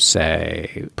people who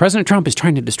say President Trump is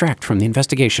trying to distract from the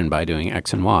investigation by doing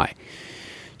X and Y.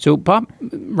 So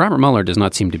Robert Mueller does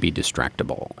not seem to be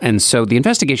distractible. And so the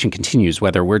investigation continues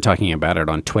whether we're talking about it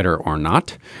on Twitter or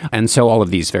not. And so all of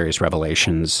these various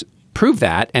revelations prove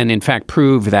that, and in fact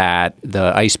prove that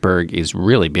the iceberg is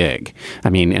really big. I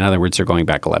mean, in other words, they're going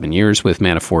back 11 years with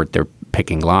Manafort. They're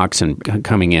picking locks and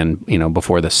coming in,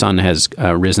 before the sun has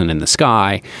risen in the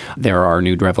sky. There are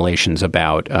new revelations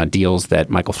about deals that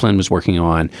Michael Flynn was working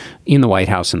on in the White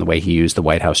House and the way he used the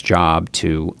White House job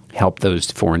to help those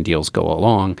foreign deals go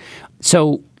along.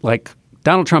 So,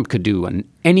 Donald Trump could do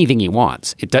anything he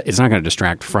wants. It's not going to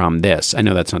distract from this. I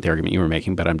know that's not the argument you were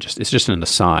making, but it's just an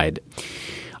aside.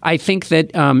 I think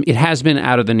that it has been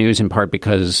out of the news in part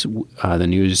because the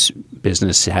news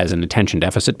business has an attention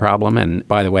deficit problem. And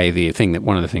by the way,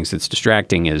 one of the things that's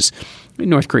distracting is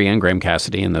North Korea and Graham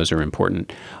Cassidy, and those are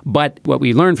important. But what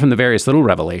we learned from the various little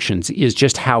revelations is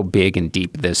just how big and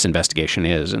deep this investigation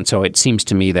is. And so it seems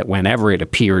to me that whenever it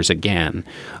appears again,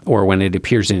 or when it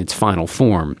appears in its final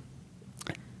form,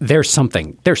 there's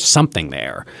something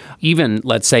there. Even,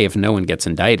 let's say, if no one gets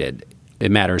indicted, it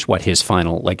matters what his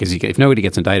final, if nobody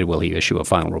gets indicted, will he issue a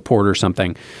final report or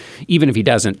something? Even if he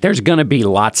doesn't, there's going to be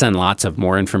lots and lots of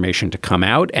more information to come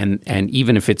out. And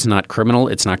even if it's not criminal,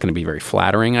 it's not going to be very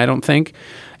flattering, I don't think.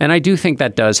 And I do think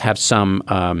that does have some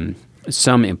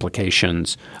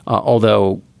implications,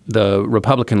 although the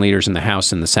Republican leaders in the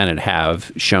House and the Senate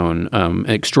have shown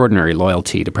extraordinary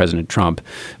loyalty to President Trump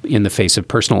in the face of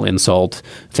personal insult,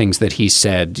 things that he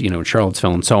said, in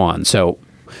Charlottesville and so on. So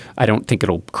I don't think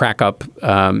it'll crack up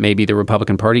maybe the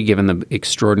Republican Party, given the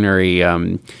extraordinary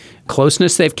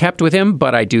closeness they've kept with him.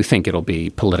 But I do think it'll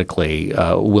be politically,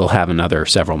 we'll have another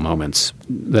several moments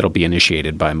that'll be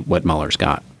initiated by what Mueller's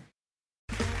got.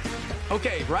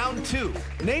 Okay, round two.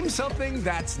 Name something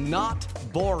that's not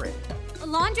boring. A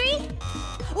laundry?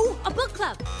 Ooh, a book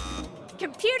club.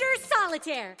 Computer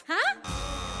solitaire, huh?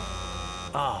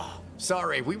 Ah, oh,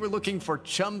 sorry. We were looking for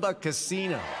Chumba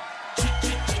Casino.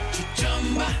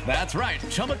 That's right.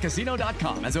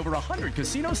 ChumbaCasino.com has over 100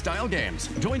 casino-style games.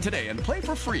 Join today and play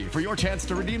for free for your chance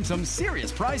to redeem some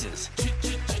serious prizes.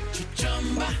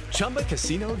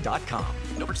 ChumbaCasino.com.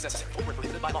 No purchase necessary. Void where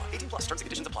prohibited by law. 18+. Terms and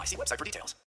conditions apply. See website for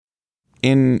details.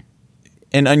 In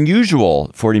an unusual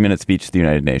 40-minute speech to the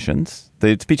United Nations,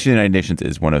 the speech to the United Nations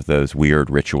is one of those weird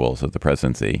rituals of the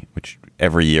presidency, which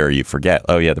every year you forget,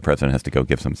 oh, yeah, the president has to go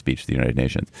give some speech to the United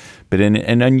Nations. But in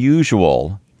an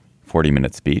unusual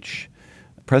 40-minute speech,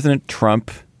 President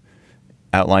Trump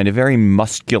outlined a very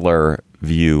muscular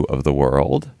view of the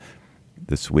world.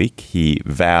 This week, he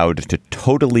vowed to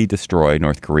totally destroy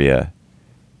North Korea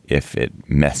if it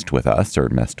messed with us or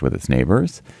messed with its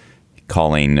neighbors,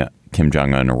 calling Kim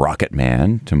Jong-un Rocket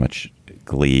Man to much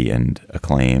glee and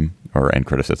acclaim, and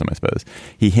criticism, I suppose.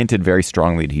 He hinted very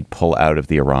strongly that he'd pull out of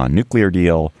the Iran nuclear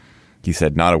deal. He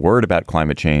said not a word about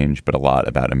climate change, but a lot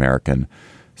about American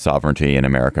sovereignty and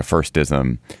America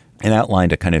firstism, and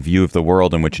outlined a kind of view of the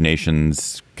world in which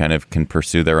nations kind of can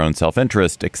pursue their own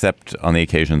self-interest, except on the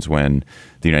occasions when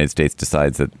the United States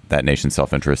decides that that nation's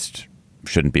self-interest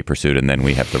shouldn't be pursued, and then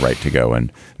we have the right to go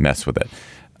and mess with it.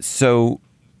 So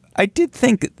I did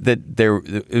think that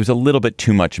it was a little bit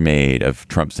too much made of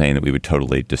Trump saying that we would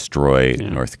totally destroy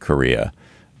North Korea.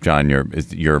 John,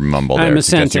 your mumble there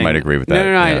suggests you might agree with that.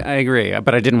 No, I agree,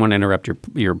 but I didn't want to interrupt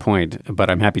your point. But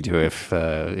I'm happy to if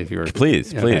you're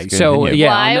please. Okay. So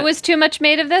why was too much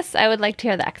made of this? I would like to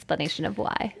hear the explanation of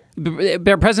why.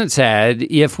 The president said,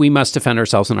 if we must defend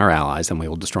ourselves and our allies, then we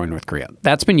will destroy North Korea.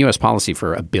 That's been U.S. policy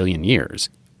for 1 billion years.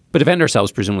 But defend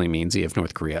ourselves presumably means if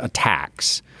North Korea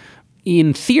attacks.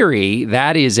 In theory,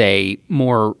 that is a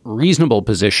more reasonable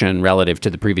position relative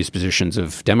to the previous positions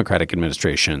of Democratic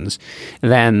administrations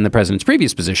than the president's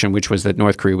previous position, which was that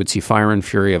North Korea would see fire and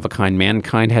fury of a kind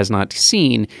mankind has not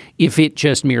seen if it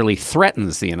just merely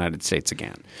threatens the United States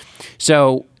again.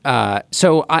 So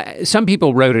some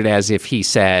people wrote it as if he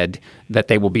said that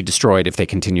they will be destroyed if they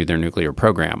continue their nuclear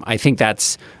program. I think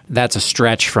that's a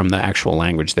stretch from the actual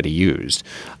language that he used.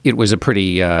 It was a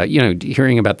pretty,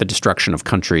 hearing about the destruction of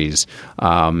countries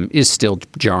is still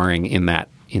jarring in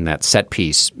that set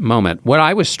piece moment. What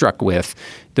I was struck with,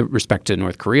 the respect to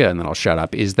North Korea, and then I'll shut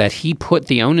up, is that he put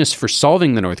the onus for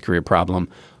solving the North Korea problem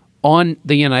on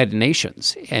the United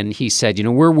Nations. And he said,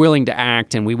 we're willing to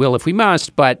act and we will if we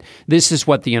must, but this is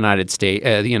what the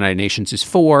United Nations is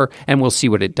for, and we'll see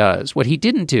what it does. What he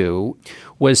didn't do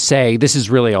was say this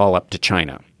is really all up to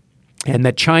China. And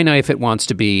that China, if it wants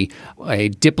to be a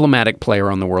diplomatic player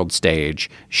on the world stage,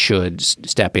 should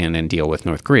step in and deal with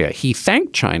North Korea. He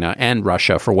thanked China and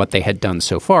Russia for what they had done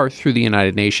so far through the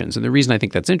United Nations. And the reason I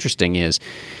think that's interesting is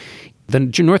the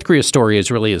North Korea story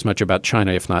is really as much about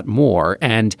China, if not more.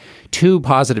 And 2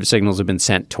 positive signals have been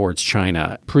sent towards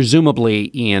China, presumably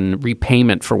in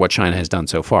repayment for what China has done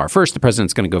so far. First, the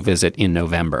president's going to go visit in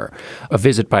November. A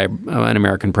visit by an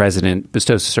American president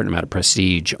bestows a certain amount of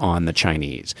prestige on the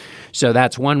Chinese. So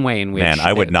that's one way in which... Man,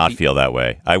 I would not feel that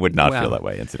way. I would not feel that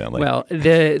way, incidentally. Well,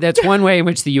 that's one way in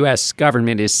which the U.S.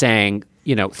 government is saying,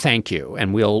 thank you,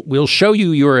 and we'll show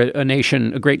you you're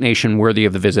a great nation worthy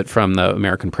of the visit from the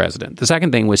American president. The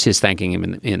second thing was his thanking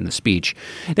him in the speech.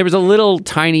 There was a little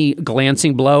tiny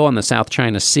glancing blow on the South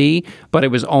China Sea, but it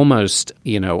was almost,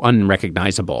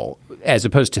 unrecognizable, as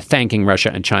opposed to thanking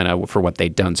Russia and China for what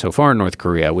they'd done so far in North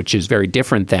Korea, which is very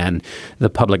different than the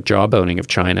public jawboning of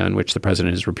China, in which the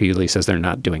president has repeatedly says they're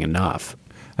not doing enough.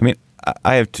 I mean,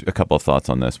 I have a couple of thoughts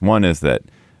on this. One is that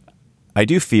I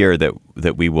do fear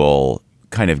that we will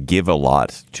kind of give a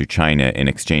lot to China in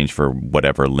exchange for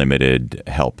whatever limited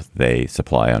help they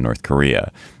supply on North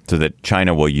Korea, so that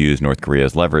China will use North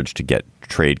Korea's leverage to get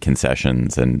trade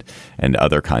concessions and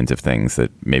other kinds of things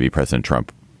that maybe President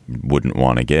Trump wouldn't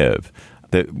want to give.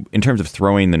 In terms of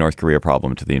throwing the North Korea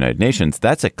problem to the United Nations,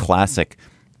 that's a classic.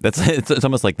 It's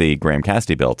almost like the Graham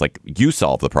Cassidy bill. It's like, you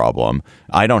solve the problem.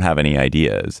 I don't have any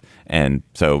ideas. And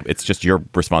so it's just your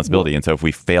responsibility. And so if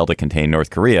we fail to contain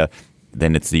North Korea,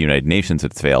 then it's the United Nations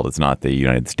that's failed. It's not the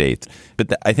United States.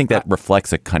 But I think that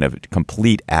reflects a kind of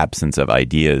complete absence of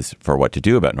ideas for what to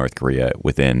do about North Korea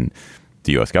within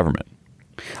the U.S. government.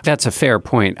 That's a fair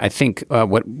point. I think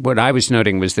what I was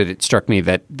noting was that it struck me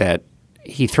that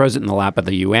he throws it in the lap of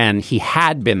the UN. He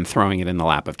had been throwing it in the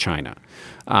lap of China.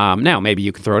 Now, maybe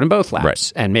you can throw it in both laps.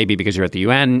 Right. And maybe because you're at the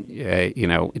UN,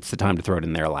 it's the time to throw it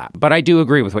in their lap. But I do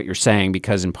agree with what you're saying,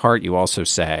 because in part you also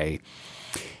say,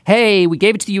 hey, we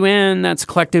gave it to the UN, that's a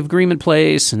collective agreement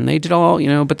place, and they did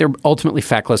all, but they're ultimately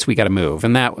feckless, we got to move.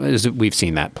 And we've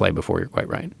seen that play before, you're quite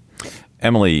right.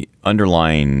 Emily,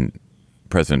 underlying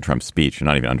President Trump's speech,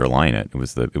 not even underline it. It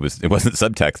wasn't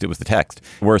subtext. It was the text.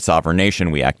 We're a sovereign nation.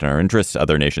 We act in our interests.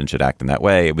 Other nations should act in that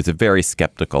way. It was a very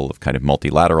skeptical of kind of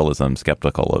multilateralism,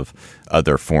 skeptical of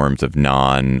other forms of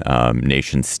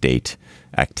non-nation state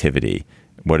activity.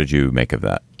 What did you make of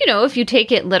that? If you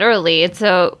take it literally, it's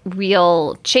a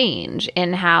real change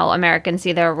in how Americans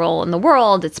see their role in the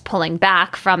world. It's pulling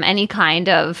back from any kind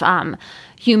of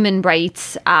human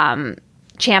rights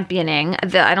championing.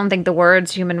 I don't think the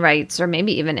words human rights or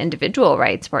maybe even individual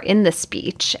rights were in the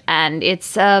speech. And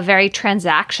it's a very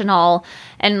transactional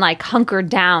and hunkered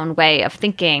down way of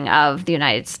thinking of the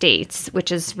United States,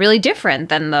 which is really different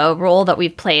than the role that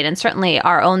we've played and certainly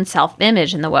our own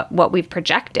self-image and what we've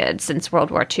projected since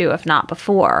World War II, if not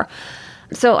before.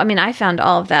 So, I found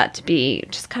all of that to be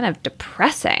just kind of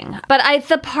depressing. But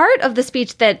the part of the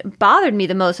speech that bothered me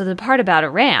the most was the part about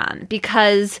Iran,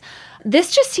 because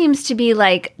this just seems to be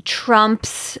like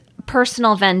Trump's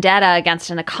personal vendetta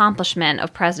against an accomplishment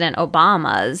of President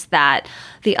Obama's that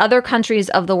the other countries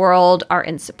of the world are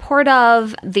in support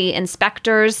of. The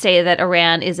inspectors say that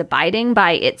Iran is abiding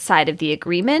by its side of the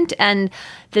agreement. And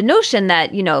the notion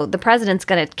that, the president's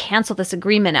going to cancel this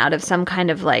agreement out of some kind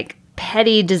of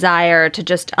petty desire to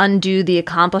just undo the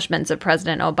accomplishments of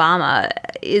President Obama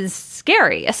is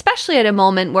scary, especially at a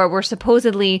moment where we're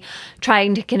supposedly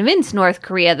trying to convince North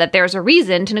Korea that there's a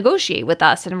reason to negotiate with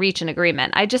us and reach an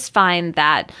agreement. I just find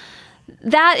that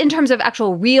in terms of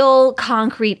actual real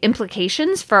concrete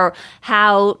implications for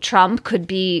how Trump could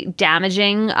be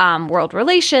damaging world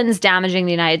relations, damaging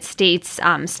the United States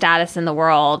status in the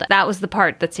world, that was the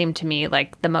part that seemed to me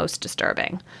like the most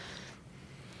disturbing.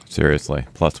 Seriously,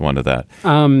 +1 to that.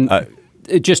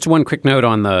 Just one quick note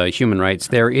on the human rights.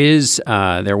 There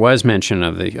was mention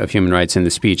of human rights in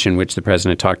the speech in which the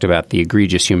president talked about the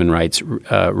egregious human rights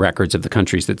records of the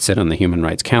countries that sit on the Human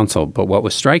Rights Council. But what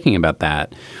was striking about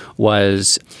that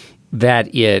was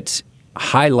that it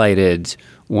highlighted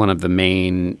one of the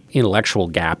main intellectual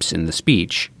gaps in the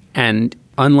speech. And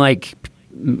unlike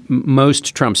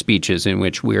most Trump speeches in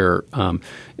which we're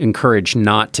encouraged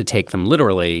not to take them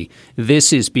literally,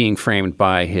 this is being framed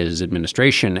by his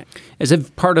administration as a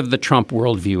part of the Trump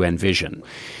worldview and vision.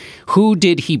 Who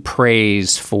did he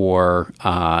praise for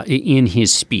in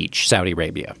his speech? Saudi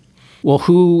Arabia. Well,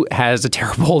 who has a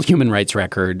terrible human rights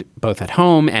record both at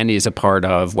home and is a part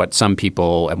of what some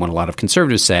people and what a lot of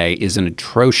conservatives say is an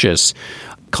atrocious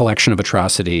collection of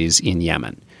atrocities in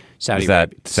Yemen? Is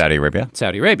that Saudi Arabia?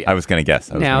 Saudi Arabia. I was going to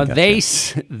guess. Now, they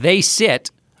sit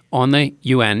on the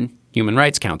UN Human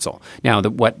Rights Council. Now,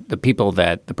 what the people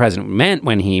that the president meant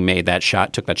when he took that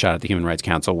shot at the Human Rights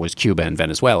Council was Cuba and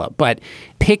Venezuela. But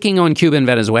picking on Cuba and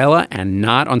Venezuela and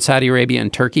not on Saudi Arabia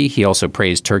and Turkey, he also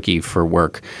praised Turkey for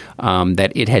work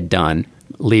that it had done,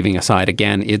 leaving aside,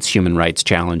 again, its human rights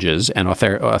challenges and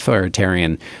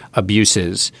authoritarian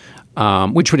abuses.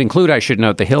 Which would include, I should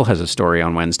note, The Hill has a story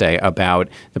on Wednesday about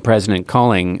the president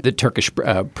calling the Turkish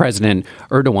President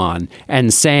Erdogan and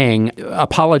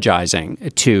apologizing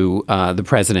to the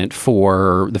president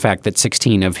for the fact that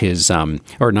 19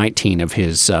 of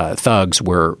his thugs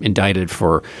were indicted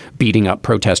for beating up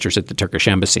protesters at the Turkish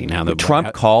embassy. Now,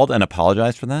 Trump called and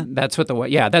apologized for that? That's what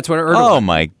Erdogan. Oh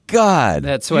my God!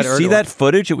 That's what. Did you see that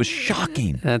footage? It was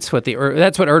shocking. That's what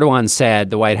Erdogan said.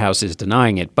 The White House is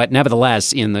denying it, but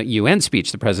nevertheless, in the UN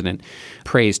speech, the president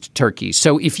praised Turkey.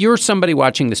 So, if you're somebody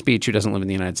watching the speech who doesn't live in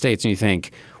the United States, and you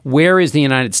think, where is the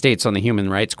United States on the human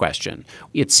rights question?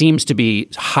 It seems to be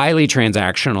highly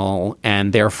transactional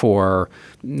and therefore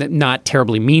not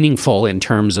terribly meaningful in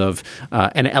terms of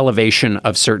an elevation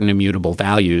of certain immutable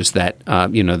values that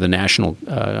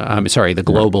the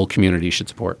global community should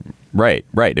support. Right.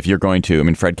 If you're going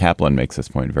to, Fred Kaplan makes this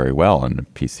point very well in a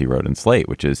piece he wrote in Slate,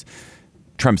 which is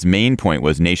Trump's main point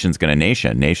was nation's going to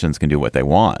nation. Nations can do what they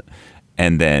want.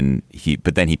 And then he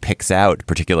picks out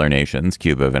particular nations,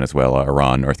 Cuba, Venezuela,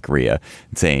 Iran, North Korea,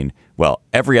 saying, well,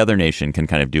 every other nation can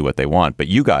kind of do what they want. But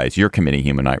you guys, you're committing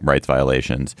human rights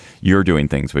violations. You're doing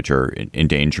things which are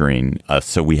endangering us.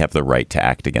 So we have the right to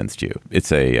act against you.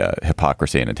 It's a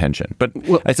hypocrisy and intention. But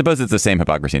I suppose it's the same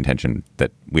hypocrisy and intention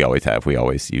that we always have.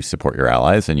 You support your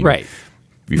allies and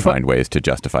you find ways to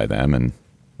justify them and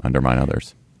undermine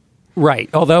others. Right.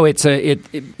 Although it's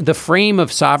the frame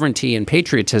of sovereignty and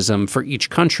patriotism for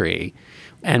each country.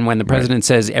 And when the president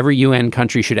says every UN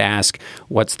country should ask,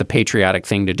 what's the patriotic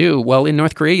thing to do? Well, in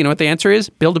North Korea, you know what the answer is?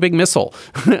 Build a big missile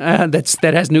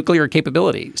that has nuclear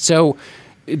capability. So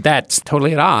that's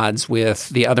totally at odds with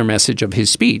the other message of his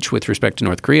speech with respect to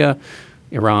North Korea,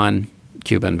 Iran,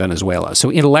 Cuba, and Venezuela. So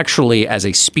intellectually, as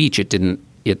a speech,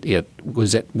 it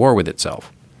was at war with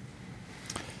itself.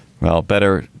 Well,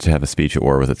 better to have a speech at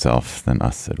war with itself than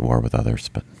us at war with others,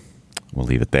 but we'll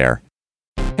leave it there.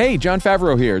 Hey, Jon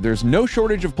Favreau here. There's no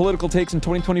shortage of political takes in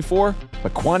 2024,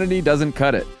 but quantity doesn't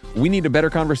cut it. We need a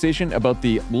better conversation about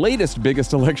the latest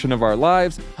biggest election of our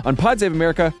lives. On Pod Save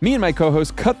America, me and my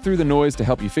co-hosts cut through the noise to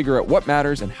help you figure out what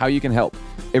matters and how you can help.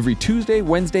 Every Tuesday,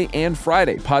 Wednesday, and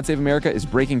Friday, Pod Save America is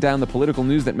breaking down the political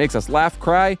news that makes us laugh,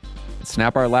 cry, and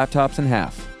snap our laptops in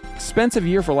half. Expensive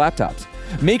year for laptops.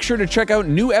 Make sure to check out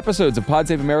new episodes of Pod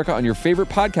Save America on your favorite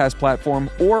podcast platform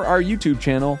or our YouTube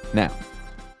channel now.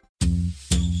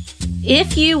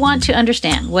 If you want to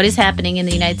understand what is happening in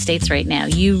the United States right now,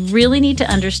 you really need to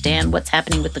understand what's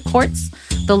happening with the courts,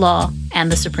 the law,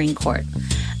 and the Supreme Court.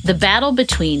 The battle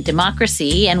between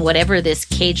democracy and whatever this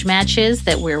cage match is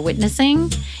that we're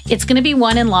witnessing, it's going to be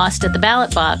won and lost at the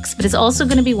ballot box, but it's also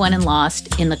going to be won and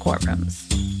lost in the courtrooms.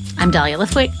 I'm Dahlia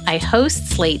Lithwick. I host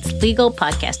Slate's legal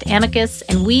podcast Amicus,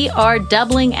 and we are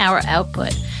doubling our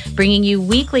output, bringing you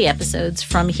weekly episodes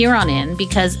from here on in,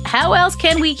 because how else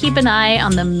can we keep an eye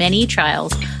on the many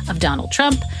trials of Donald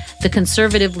Trump, the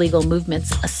conservative legal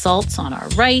movement's assaults on our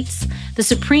rights, the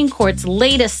Supreme Court's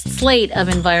latest slate of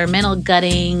environmental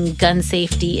gutting, gun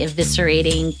safety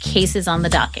eviscerating cases on the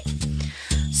docket.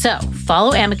 So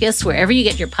follow Amicus wherever you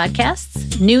get your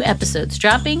podcasts. New episodes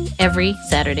dropping every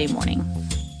Saturday morning.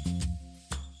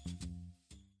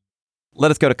 Let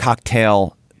us go to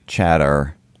cocktail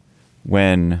chatter.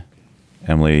 When,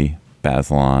 Emily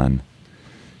Bazelon,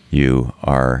 you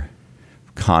are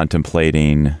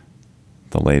contemplating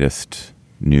the latest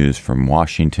news from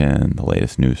Washington, the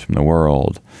latest news from the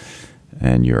world,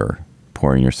 and you're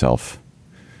pouring yourself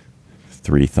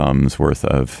 3 thumbs worth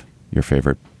of your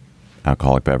favorite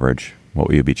alcoholic beverage, what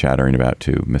will you be chattering about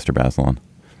to Mr. Bazelon?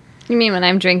 You mean when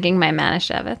I'm drinking my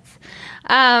Manischewitz?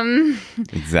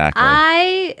 Exactly.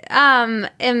 I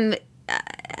am,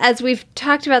 as we've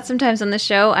talked about sometimes on the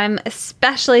show, I'm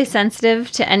especially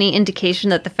sensitive to any indication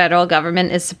that the federal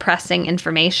government is suppressing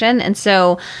information. And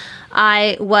so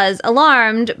I was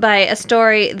alarmed by a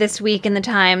story this week in the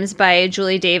Times by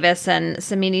Julie Davis and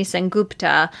Samini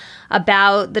Sengupta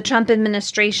about the Trump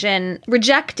administration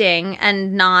rejecting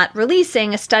and not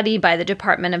releasing a study by the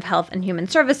Department of Health and Human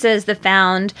Services that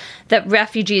found that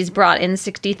refugees brought in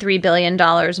 $63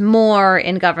 billion more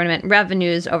in government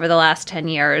revenues over the last 10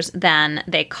 years than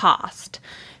they cost.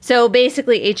 So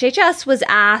basically, HHS was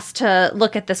asked to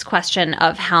look at this question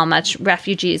of how much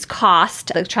refugees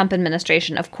cost. The Trump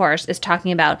administration, of course, is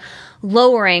talking about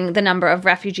lowering the number of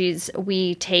refugees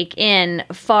we take in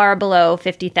far below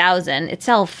 50,000.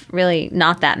 Itself, really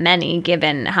not that many,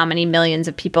 given how many millions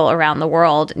of people around the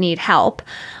world need help.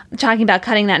 Talking about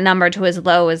cutting that number to as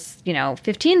low as,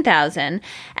 15,000.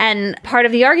 And part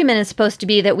of the argument is supposed to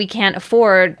be that we can't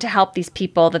afford to help these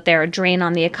people, that they're a drain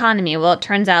on the economy. Well, it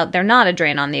turns out they're not a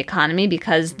drain on the economy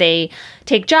because they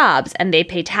take jobs and they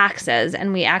pay taxes,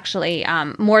 and we actually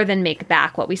more than make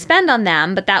back what we spend on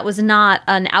them. But that was not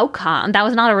an outcome. That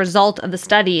was not a result of the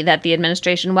study that the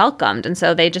administration welcomed. And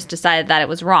so they just decided that it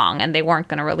was wrong and they weren't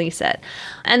going to release it.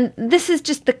 And this is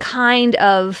just the kind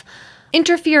of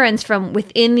interference from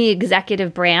within the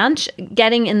executive branch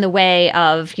getting in the way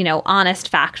of, honest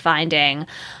fact-finding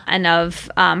and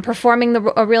of performing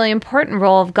a really important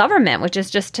role of government, which is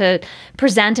just to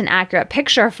present an accurate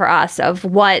picture for us of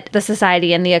what the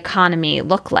society and the economy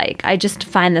look like. I just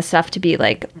find this stuff to be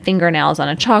like fingernails on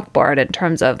a chalkboard in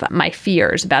terms of my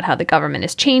fears about how the government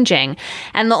is changing.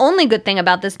 And the only good thing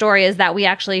about this story is that we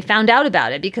actually found out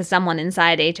about it because someone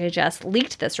inside HHS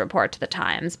leaked this report to the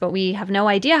Times, but we have no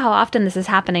idea how often this is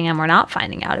happening and we're not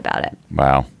finding out about it.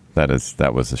 Wow. That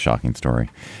was a shocking story.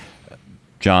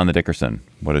 John the Dickerson,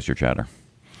 what is your chatter?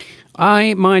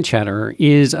 My chatter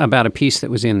is about a piece that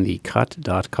was in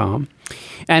thecut.com,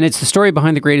 and it's the story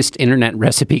behind the greatest internet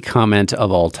recipe comment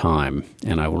of all time.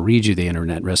 And I will read you the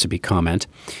internet recipe comment.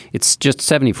 It's just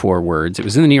 74 words. It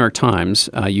was in the New York Times.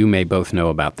 You may both know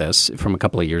about this from a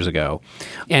couple of years ago.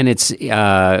 And it's in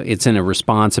a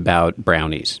response about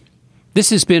brownies. This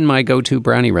has been my go-to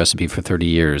brownie recipe for 30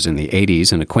 years. In the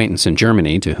 80s, an acquaintance in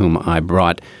Germany to whom I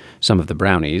brought some of the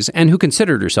brownies, and who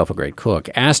considered herself a great cook,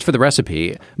 asked for the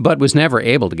recipe, but was never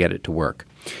able to get it to work.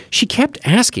 She kept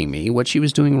asking me what she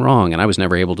was doing wrong, and I was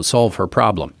never able to solve her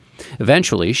problem.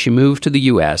 Eventually, she moved to the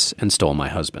U.S. and stole my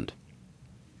husband.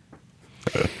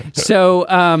 So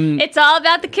it's all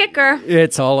about the kicker.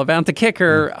 It's all about the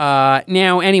kicker.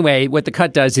 Now, anyway, what the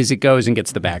cut does is it goes and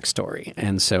gets the backstory.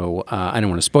 And so I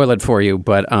don't want to spoil it for you,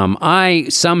 but I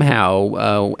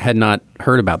somehow had not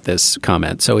heard about this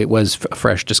comment. So it was a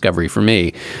fresh discovery for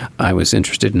me. I was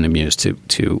interested and amused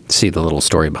to see the little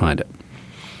story behind it.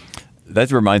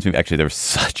 That reminds me, actually, there's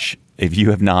such, if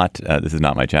you have not, this is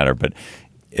not my chatter, but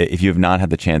if you have not had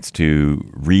the chance to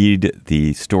read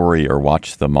the story or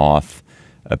watch The Moth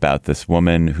about this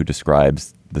woman who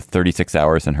describes the 36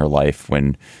 hours in her life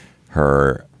when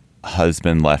her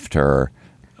husband left her,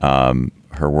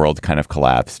 her world kind of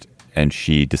collapsed, and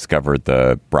she discovered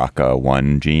the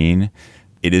BRCA1 gene.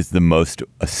 It is the most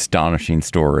astonishing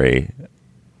story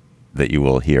that you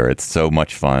will hear. It's so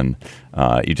much fun.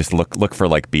 You just look for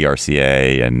like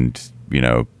BRCA and,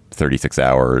 36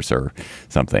 hours or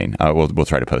something. We'll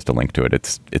try to post a link to it.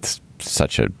 It's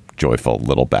such a joyful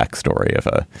little backstory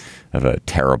of a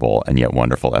terrible and yet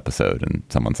wonderful episode in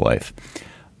someone's life.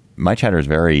 My chatter is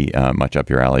very much up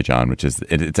your alley, John, which is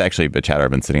it's actually a chatter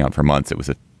I've been sitting on for months. It was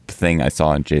a thing I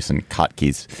saw in Jason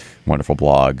Kotke's wonderful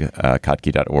blog,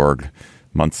 kotke.org,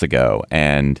 months ago.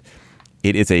 And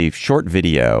it is a short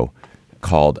video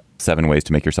called 7 Ways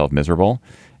to Make Yourself Miserable.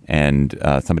 And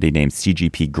somebody named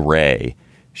CGP Grey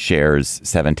shares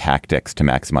 7 tactics to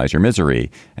maximize your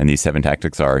misery. And these 7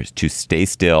 tactics are to stay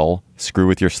still, screw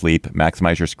with your sleep,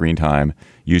 maximize your screen time,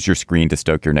 use your screen to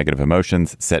stoke your negative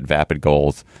emotions, set vapid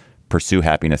goals, pursue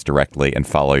happiness directly, and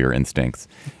follow your instincts.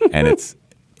 And it's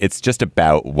just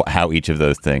about how each of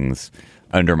those things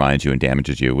undermines you and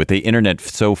damages you. With the internet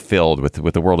so filled, with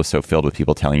the world is so filled with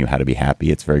people telling you how to be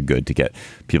happy, it's very good to get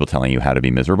people telling you how to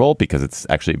be miserable, because it's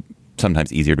actually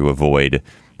sometimes easier to avoid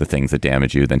the things that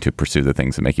damage you than to pursue the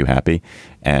things that make you happy.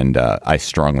 And I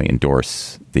strongly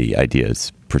endorse the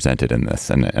ideas presented in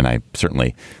this. And I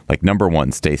certainly, like, number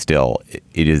one, stay still.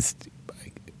 It is,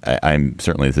 I'm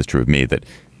certainly, this is true of me, that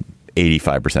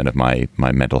 85% of my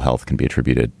mental health can be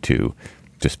attributed to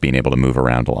just being able to move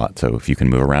around a lot. So if you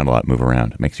can move around a lot, move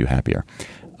around. It makes you happier.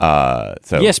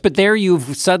 Yes, but there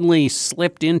you've suddenly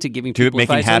slipped into giving people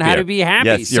advice on how to be happy.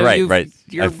 Yes, you're right.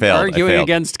 You're I failed. arguing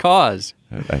against cause.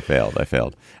 I failed.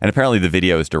 And apparently the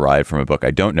video is derived from a book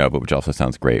I don't know, but which also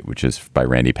sounds great, which is by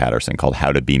Randy Patterson, called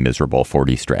How to Be Miserable,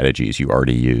 40 Strategies You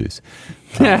Already Use.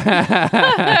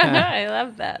 I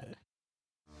love that.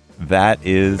 That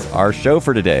is our show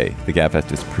for today. The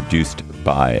Gabfest is produced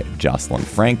by Jocelyn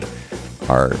Frank.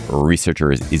 Our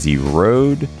researcher is Izzy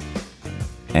Rode.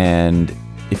 And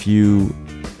if you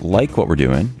like what we're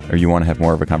doing, or you want to have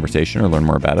more of a conversation or learn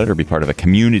more about it, or be part of a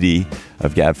community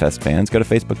of Gabfest fans, go to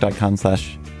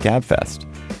facebook.com/Gabfest,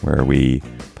 where we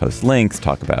post links,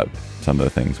 talk about some of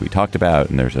the things we talked about,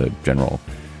 and there's a general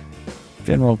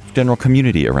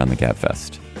community around the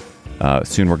Gabfest.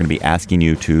 Soon we're going to be asking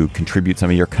you to contribute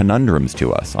some of your conundrums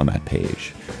to us on that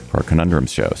page for our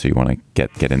conundrums show. So you want to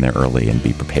get in there early and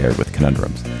be prepared with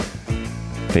conundrums.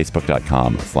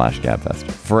 Facebook.com/Gabfest.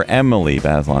 For Emily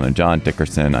Bazelon and John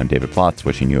Dickerson, I'm David Plotz,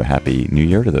 wishing you a happy new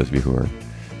year to those of you who are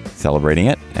celebrating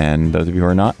it. And those of you who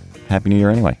are not, happy new year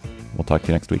anyway. We'll talk to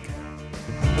you next week.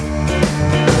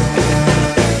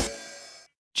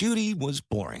 Judy was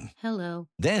boring. Hello.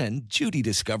 Then Judy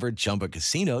discovered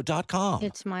ChumbaCasino.com.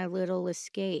 It's my little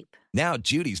escape. Now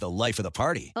Judy's the life of the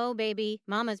party. Oh, baby,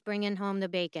 mama's bringing home the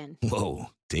bacon. Whoa,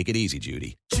 take it easy,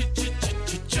 Judy.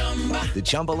 The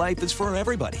Chumba life is for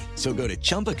everybody. So go to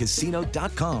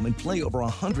ChumbaCasino.com and play over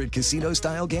 100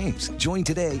 casino-style games. Join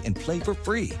today and play for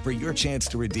free for your chance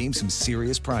to redeem some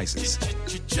serious prizes.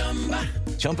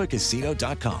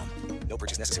 ChumbaCasino.com. No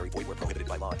purchase necessary. Void where prohibited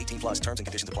by law. 18+ terms and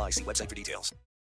conditions apply. See website for details.